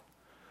both.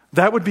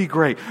 That would be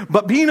great.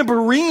 But being a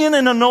Berean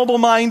and a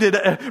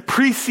noble-minded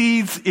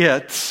precedes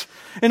it.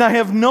 And I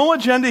have no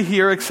agenda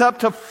here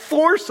except to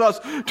force us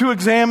to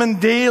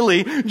examine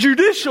daily,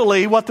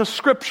 judicially, what the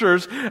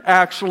Scriptures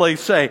actually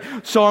say.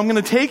 So I'm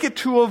going to take it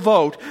to a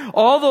vote.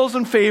 All those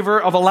in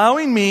favor of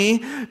allowing me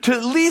to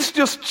at least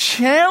just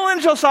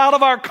challenge us out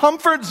of our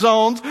comfort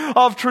zones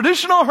of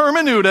traditional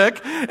hermeneutic,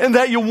 and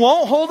that you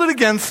won't hold it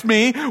against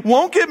me,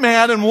 won't get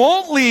mad, and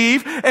won't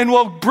leave, and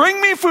will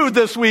bring me food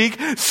this week,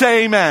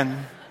 say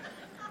amen.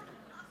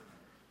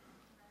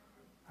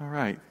 All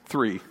right,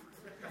 3.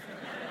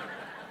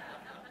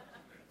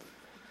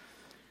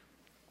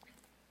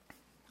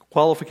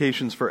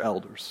 Qualifications for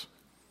elders.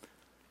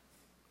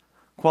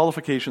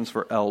 Qualifications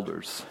for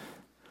elders,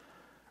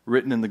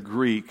 written in the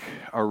Greek,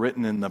 are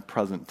written in the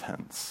present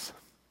tense.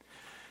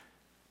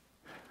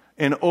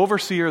 An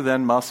overseer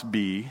then must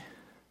be,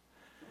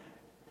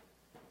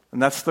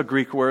 and that's the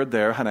Greek word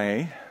there,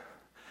 hane,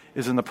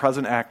 is in the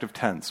present active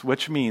tense,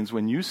 which means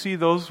when you see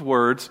those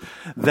words,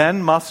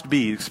 then must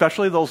be,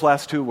 especially those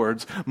last 2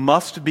 words,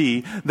 must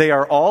be, they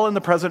are all in the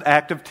present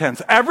active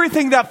tense.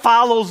 Everything that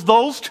follows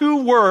those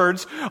 2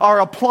 words are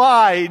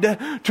applied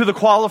to the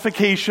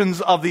qualifications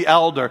of the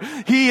elder.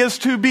 He is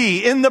to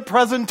be, in the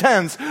present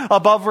tense,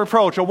 above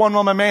reproach, a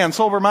one-woman man,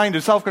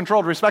 sober-minded,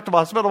 self-controlled, respectable,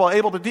 hospitable,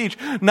 able to teach,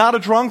 not a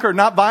drunkard,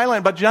 not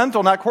violent, but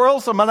gentle, not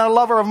quarrelsome, but not a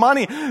lover of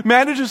money,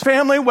 manage his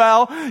family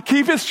well,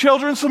 keep his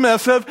children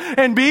submissive,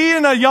 and be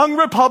in a young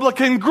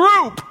Republican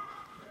group.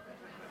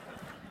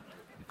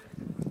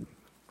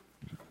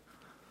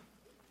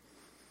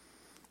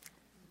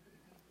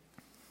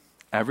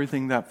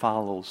 Everything that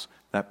follows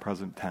that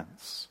present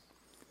tense.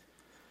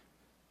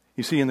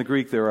 You see, in the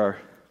Greek there are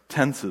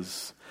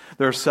tenses.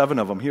 There are 7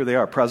 of them. Here they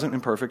are: present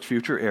imperfect,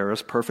 future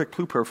aorist, perfect,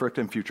 pluperfect,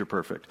 and future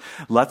perfect.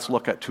 Let's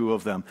look at 2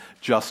 of them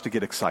just to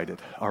get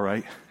excited, all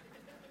right?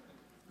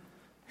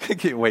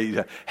 Wait,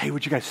 hey,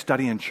 would you guys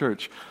study in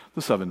church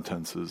the 7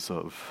 tenses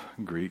of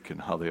Greek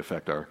and how they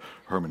affect our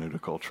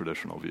hermeneutical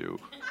traditional view?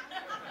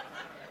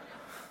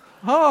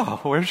 Oh,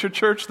 where's your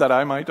church that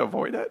I might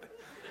avoid it?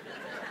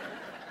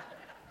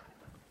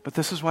 But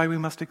this is why we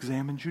must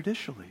examine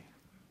judicially.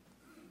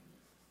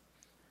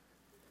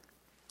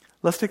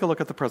 Let's take a look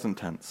at the present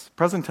tense.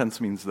 Present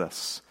tense means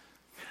this: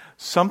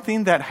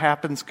 something that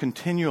happens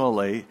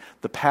continually.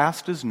 The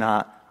past is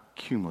not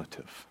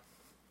cumulative.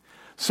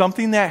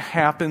 Something that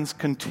happens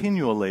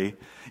continually,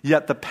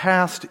 yet the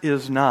past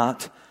is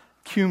not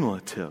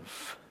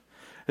cumulative.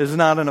 It is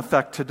not in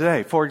effect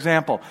today. For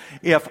example,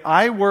 if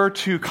I were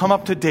to come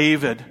up to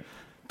David,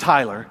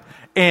 Tyler,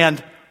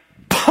 and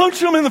punch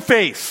him in the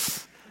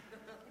face.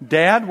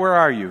 Dad, where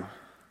are you?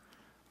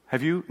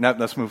 Have you? Now,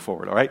 let's move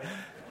forward, all right?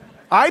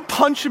 I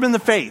punch him in the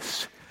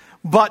face.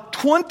 But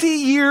 20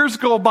 years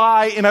go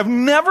by and I've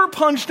never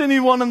punched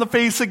anyone in the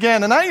face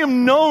again. And I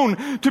am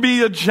known to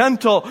be a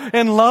gentle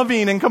and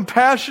loving and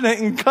compassionate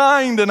and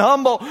kind and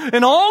humble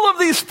and all of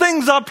these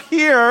things up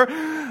here.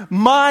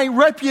 My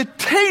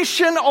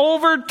reputation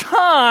over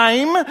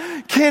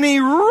time can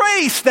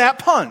erase that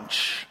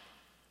punch.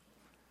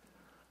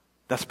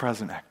 That's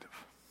present active.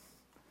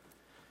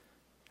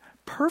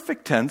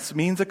 Perfect tense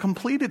means a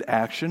completed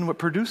action that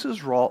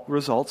produces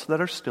results that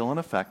are still in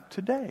effect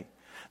today.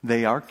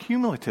 They are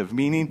cumulative,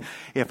 meaning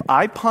if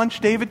I punch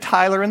David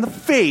Tyler in the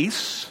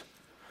face,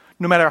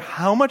 no matter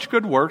how much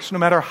good works, no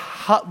matter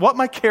what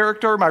my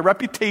character, my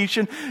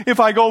reputation, if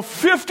I go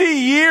 50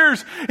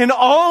 years and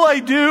all I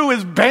do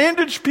is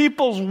bandage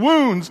people's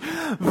wounds,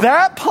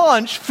 that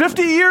punch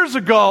 50 years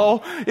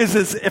ago is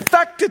as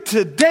effective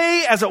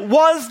today as it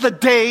was the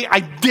day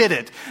I did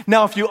it.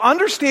 Now, if you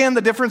understand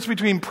the difference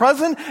between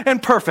present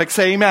and perfect,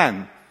 say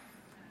amen.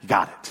 You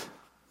got it.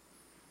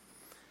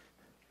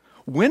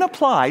 When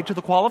applied to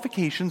the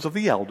qualifications of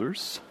the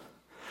elders,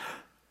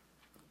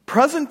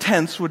 present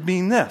tense would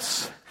mean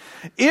this.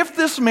 If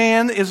this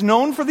man is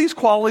known for these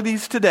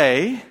qualities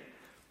today,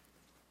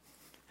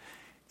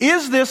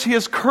 is this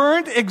his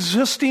current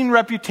existing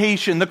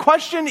reputation? The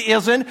question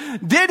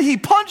isn't, did he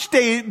punch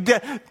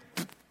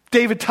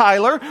David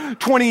Tyler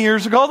 20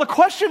 years ago? The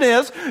question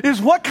is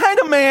what kind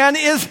of man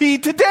is he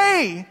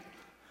today?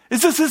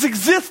 Is this his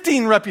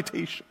existing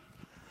reputation?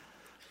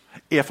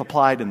 If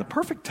applied in the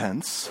perfect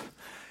tense,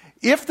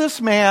 if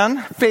this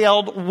man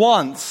failed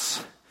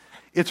once,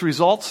 its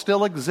results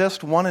still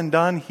exist, one and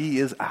done, he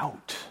is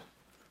out.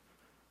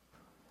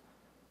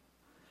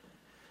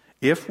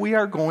 If we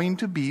are going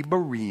to be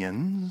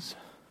Bereans,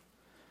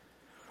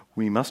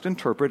 we must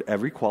interpret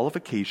every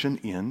qualification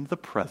in the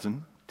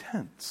present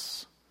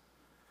tense.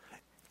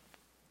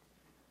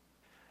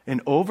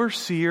 An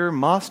overseer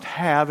must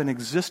have an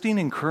existing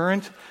and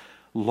current,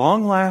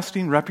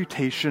 long-lasting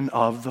reputation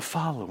of the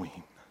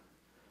following.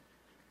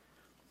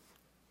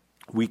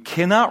 We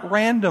cannot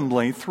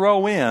randomly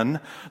throw in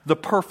the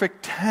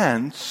perfect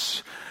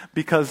tense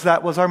because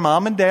that was our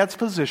mom and dad's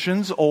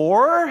positions,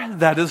 or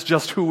that is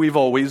just who we've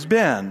always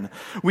been.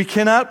 We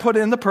cannot put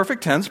in the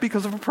perfect tense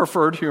because of a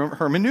preferred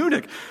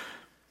hermeneutic.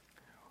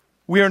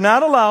 We are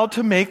not allowed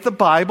to make the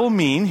Bible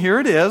mean, here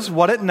it is,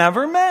 what it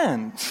never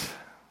meant.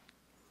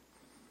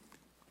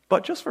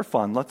 But just for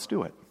fun, let's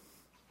do it.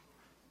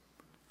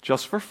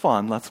 Just for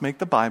fun, let's make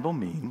the Bible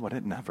mean what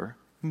it never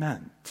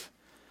meant.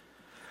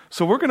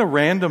 So we're going to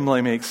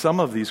randomly make some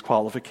of these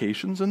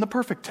qualifications in the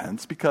perfect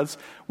tense because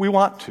we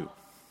want to.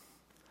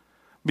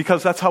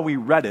 Because that's how we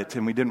read it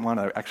and we didn't want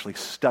to actually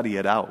study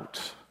it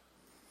out.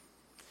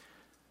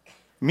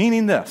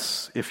 Meaning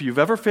this, if you've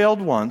ever failed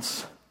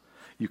once,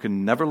 you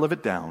can never live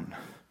it down.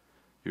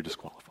 You're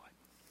disqualified.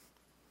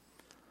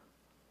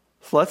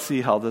 So let's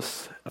see how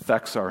this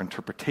affects our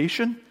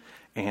interpretation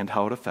and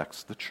how it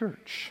affects the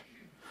church.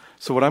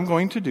 So what I'm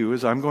going to do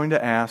is I'm going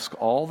to ask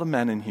all the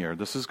men in here.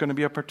 This is going to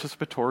be a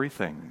participatory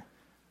thing.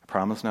 I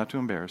promise not to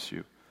embarrass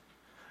you.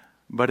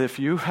 But if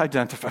you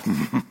identify...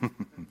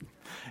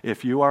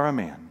 If you are a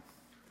man,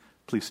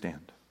 please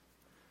stand.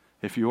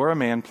 If you are a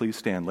man, please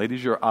stand.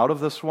 Ladies, you're out of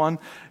this one.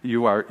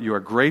 You are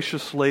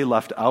graciously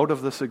left out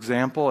of this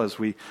example as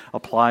we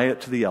apply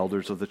it to the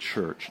elders of the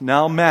church.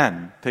 Now,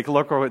 men, take a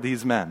look at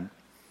these men.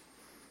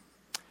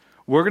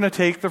 We're going to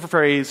take the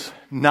phrase,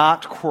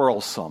 not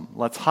quarrelsome.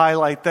 Let's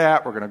highlight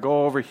that. We're going to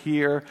go over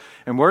here,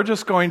 and we're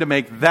just going to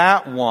make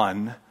that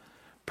one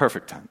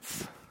perfect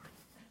tense.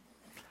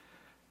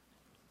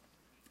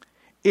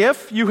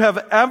 If you have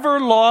ever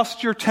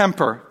lost your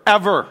temper,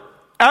 ever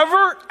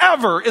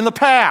in the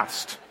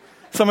past,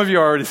 some of you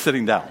are already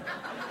sitting down.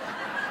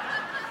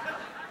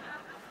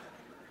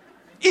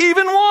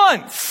 Even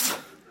once,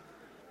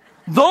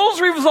 those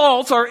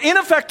results are in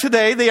effect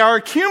today. They are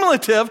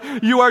cumulative.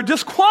 You are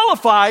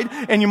disqualified,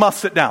 and you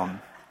must sit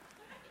down.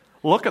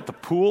 Look at the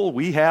pool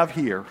we have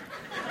here.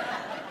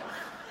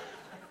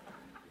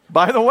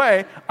 By the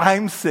way,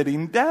 I'm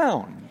sitting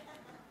down.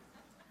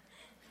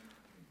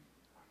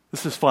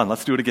 This is fun.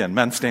 Let's do it again.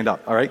 Men, stand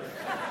up, all right?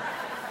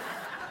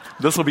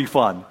 This will be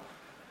fun.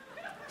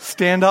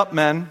 Stand up,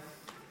 men.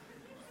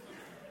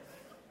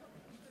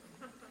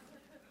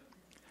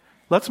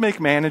 Let's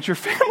manage your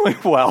family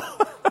well.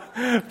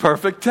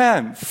 Perfect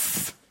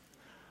tense.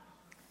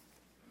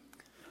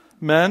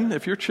 Men,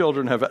 if your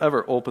children have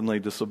ever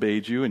openly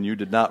disobeyed you and you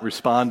did not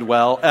respond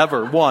well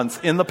ever once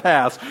in the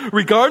past,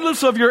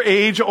 regardless of your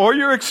age or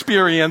your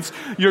experience,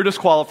 you're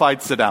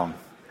disqualified. Sit down.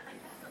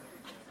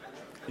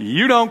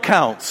 You don't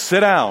count. Sit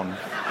down.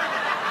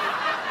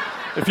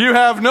 If you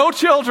have no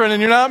children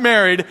and you're not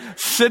married,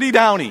 sitty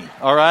downy,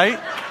 all right?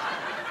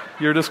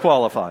 You're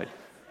disqualified.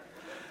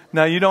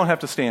 Now, you don't have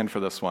to stand for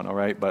this one, all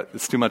right? But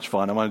it's too much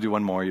fun. I want to do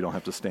one more. You don't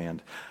have to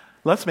stand.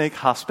 Let's make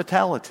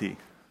hospitality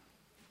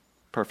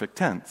perfect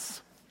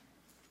tense.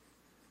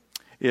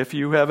 If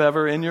you have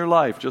ever in your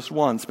life just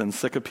once been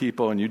sick of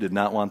people and you did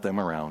not want them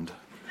around,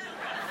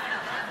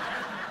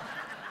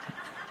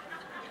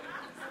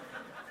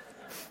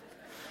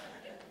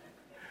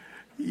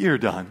 you're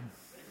done.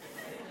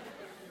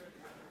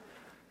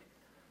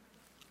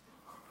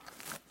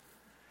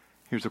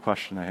 Here's a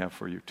question I have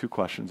for you. 2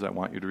 questions I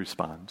want you to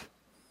respond.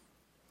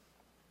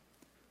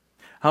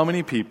 How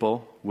many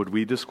people would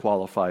we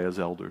disqualify as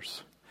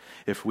elders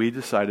if we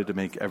decided to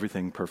make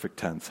everything perfect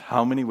tense?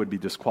 How many would be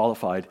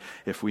disqualified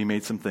if we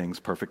made some things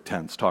perfect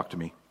tense? Talk to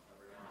me.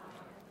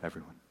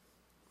 Everyone.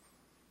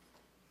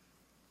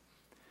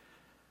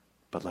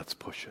 But let's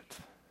push it,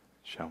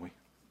 shall we?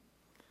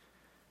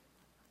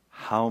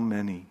 How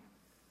many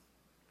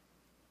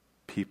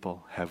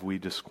people have we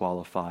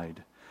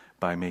disqualified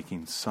by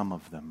making some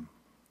of them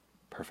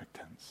perfect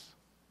tense?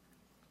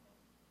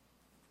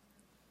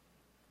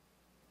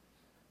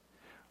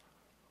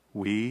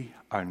 We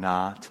are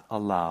not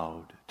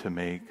allowed to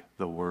make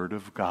the Word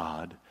of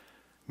God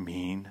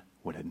mean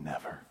what it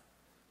never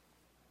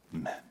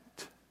meant.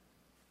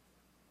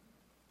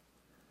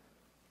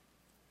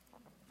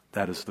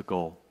 That is the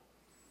goal.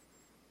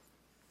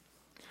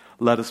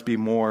 Let us be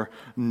more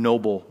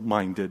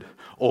noble-minded,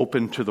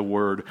 open to the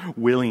Word,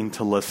 willing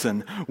to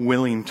listen,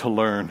 willing to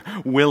learn,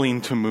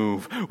 willing to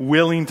move,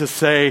 willing to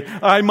say,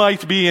 I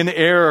might be in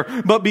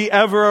error, but be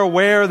ever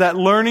aware that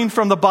learning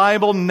from the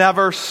Bible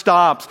never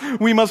stops.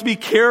 We must be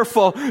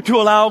careful to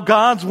allow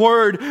God's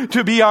Word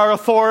to be our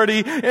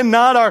authority and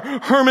not our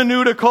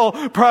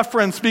hermeneutical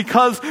preference,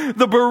 because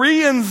the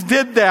Bereans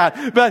did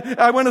that. But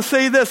I want to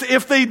say this,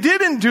 if they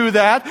didn't do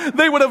that,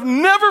 they would have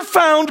never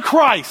found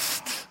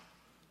Christ.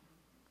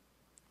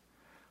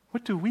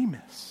 What do we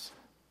miss?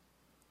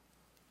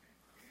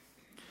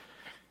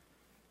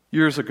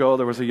 Years ago,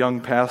 there was a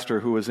young pastor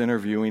who was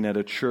interviewing at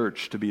a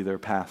church to be their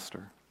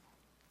pastor.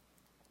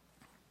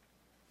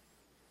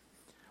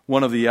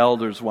 One of the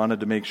elders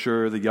wanted to make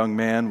sure the young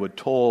man would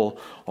toll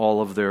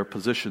all of their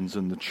positions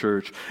in the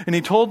church. And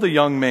he told the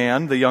young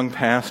man, the young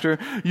pastor,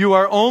 you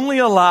are only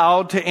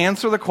allowed to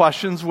answer the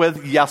questions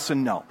with yes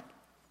and no.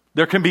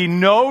 There can be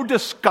no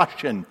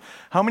discussion.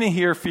 How many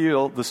here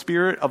feel the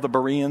spirit of the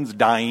Bereans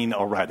dying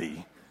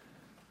already?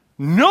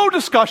 No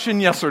discussion,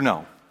 yes or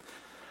no.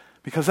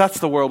 Because that's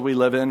the world we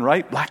live in,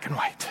 right? Black and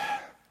white.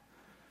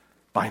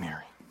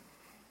 Binary.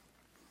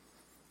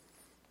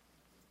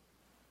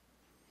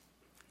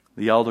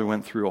 The elder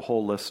went through a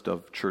whole list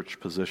of church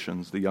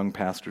positions. The young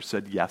pastor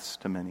said yes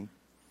to many.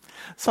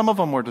 Some of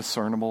them were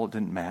discernible. It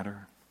didn't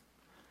matter.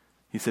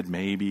 He said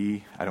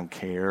maybe, I don't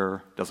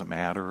care, doesn't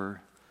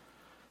matter.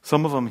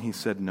 Some of them he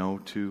said no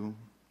to.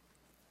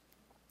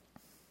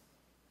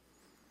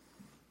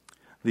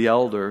 The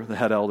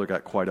head elder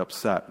got quite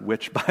upset,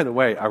 which, by the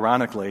way,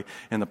 ironically,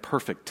 in the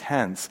perfect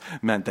tense,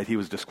 meant that he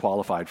was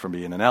disqualified from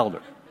being an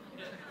elder.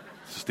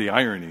 It's just the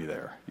irony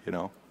there, you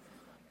know.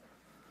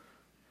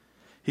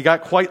 He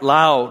got quite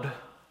loud,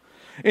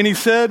 and he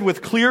said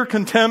with clear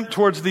contempt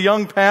towards the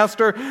young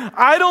pastor,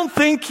 I don't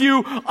think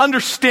you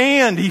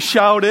understand, he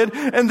shouted.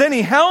 And then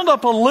he held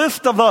up a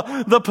list of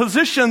the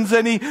positions,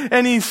 and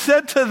he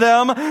said to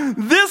them,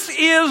 this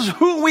is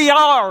who we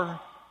are.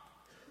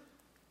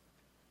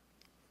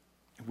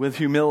 With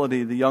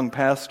humility, the young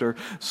pastor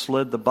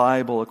slid the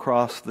Bible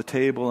across the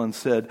table and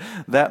said,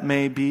 that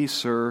may be,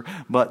 sir,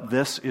 but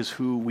this is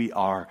who we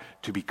are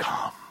to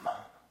become.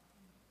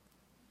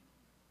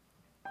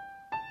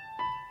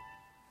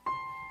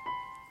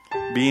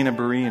 Being a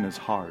Berean is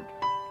hard.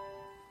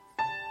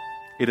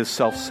 It is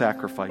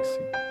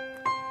self-sacrificing.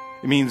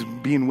 It means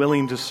being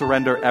willing to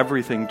surrender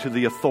everything to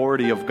the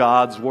authority of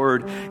God's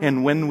Word.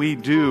 And when we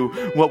do,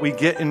 what we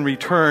get in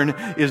return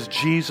is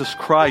Jesus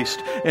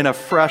Christ and a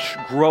fresh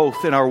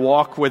growth in our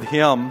walk with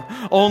Him.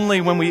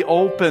 Only when we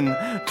open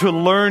to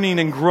learning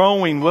and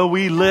growing will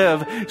we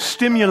live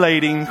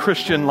stimulating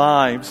Christian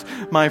lives.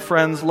 My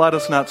friends, let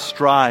us not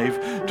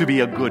strive to be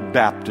a good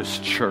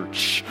Baptist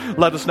church.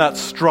 Let us not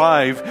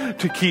strive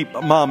to keep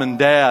mom and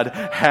dad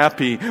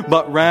happy,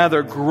 but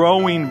rather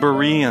growing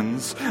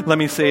Bereans. Let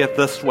me say it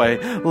this way.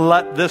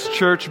 Let this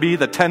church be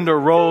the tender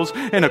rose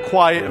in a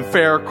quiet and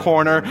fair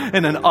corner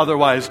in an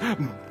otherwise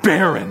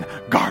barren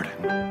garden.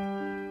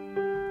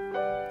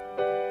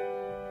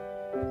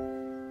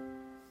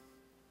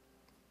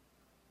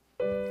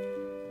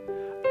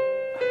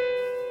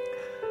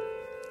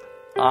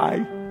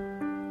 I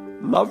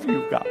love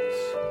you guys.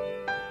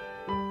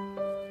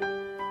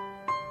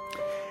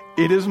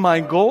 It is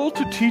my goal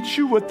to teach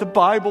you what the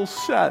Bible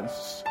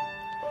says,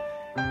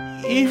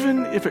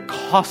 even if it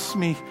costs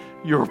me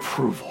your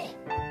approval.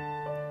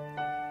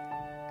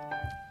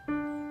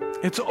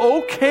 It's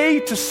okay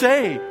to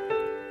say,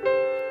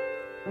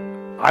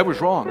 I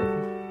was wrong.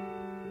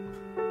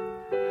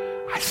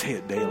 I say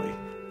it daily.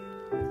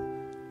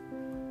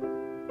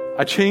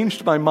 I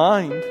changed my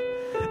mind.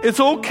 It's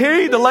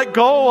okay to let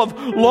go of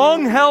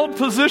long-held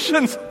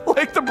positions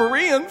like the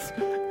Bereans,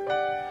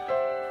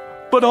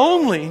 but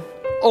only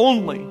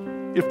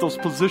if those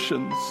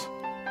positions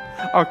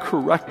are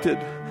corrected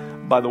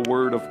by the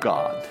Word of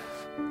God.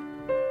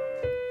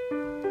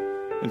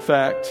 In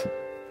fact,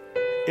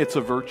 it's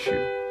a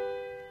virtue.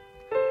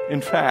 In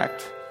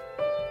fact,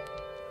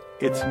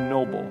 it's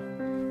noble.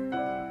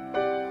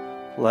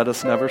 Let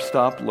us never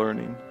stop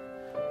learning,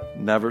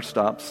 never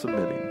stop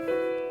submitting,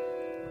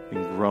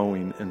 and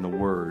growing in the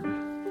Word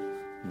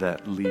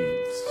that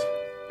leads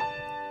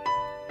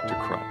to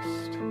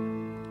Christ.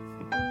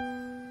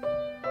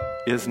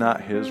 Is not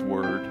His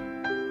Word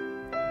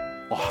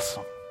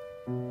awesome?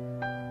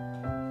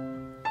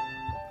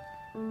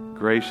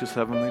 Gracious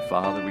Heavenly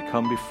Father, we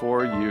come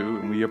before you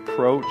and we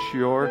approach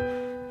your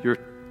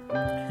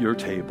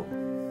table,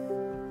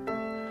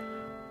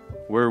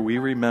 where we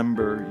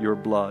remember your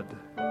blood,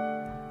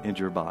 and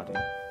your body.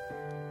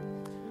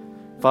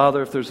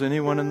 Father, if there's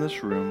anyone in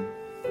this room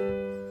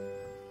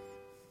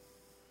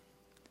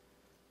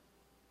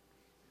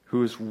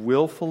who has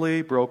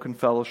willfully broken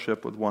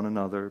fellowship with one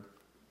another,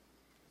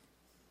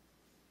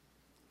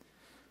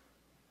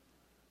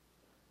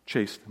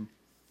 chase them.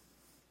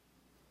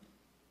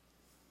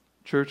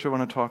 Church, I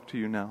want to talk to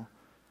you now.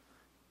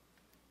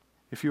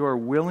 If you are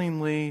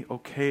willingly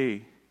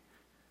okay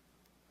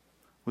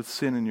with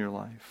sin in your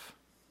life,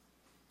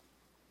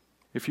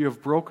 if you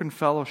have broken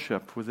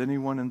fellowship with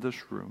anyone in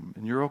this room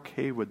and you're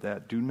okay with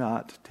that, do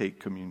not take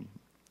communion,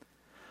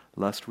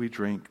 lest we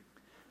drink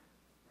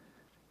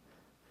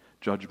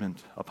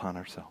judgment upon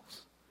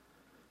ourselves.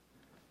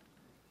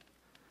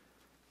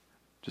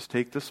 Just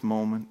take this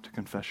moment to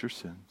confess your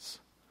sins.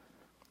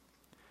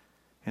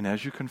 And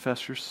as you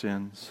confess your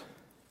sins,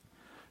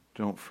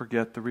 don't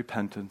forget the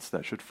repentance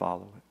that should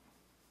follow it.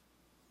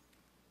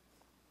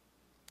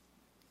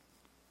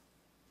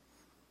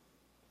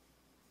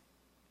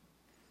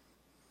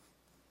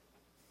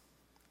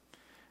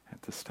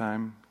 At this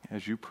time,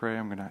 as you pray,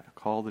 I'm going to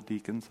call the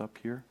deacons up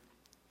here.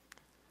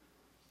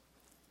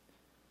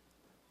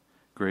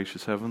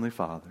 Gracious Heavenly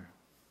Father,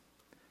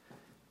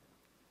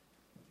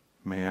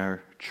 may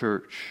our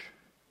church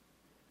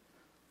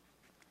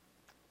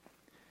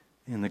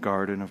in the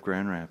Garden of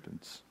Grand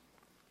Rapids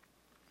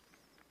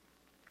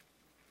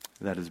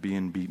that is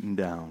being beaten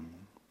down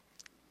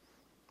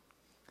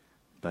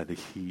by the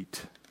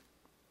heat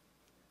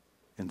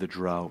and the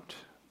drought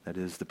that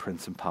is the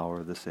prince and power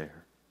of this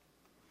air,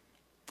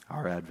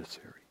 our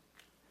adversary.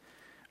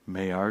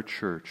 May our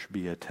church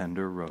be a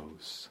tender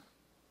rose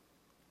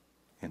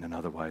in an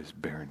otherwise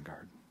barren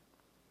garden.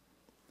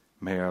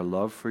 May our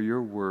love for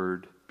your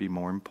word be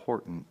more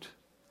important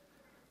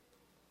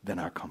than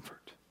our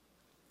comfort.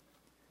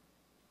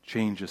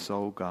 Change us,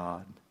 O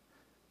God.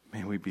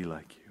 May we be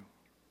like you.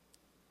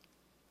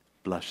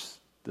 Bless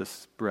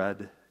this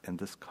bread and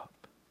this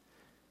cup.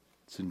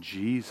 It's in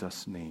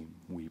Jesus' name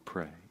we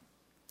pray.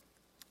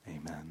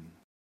 Amen.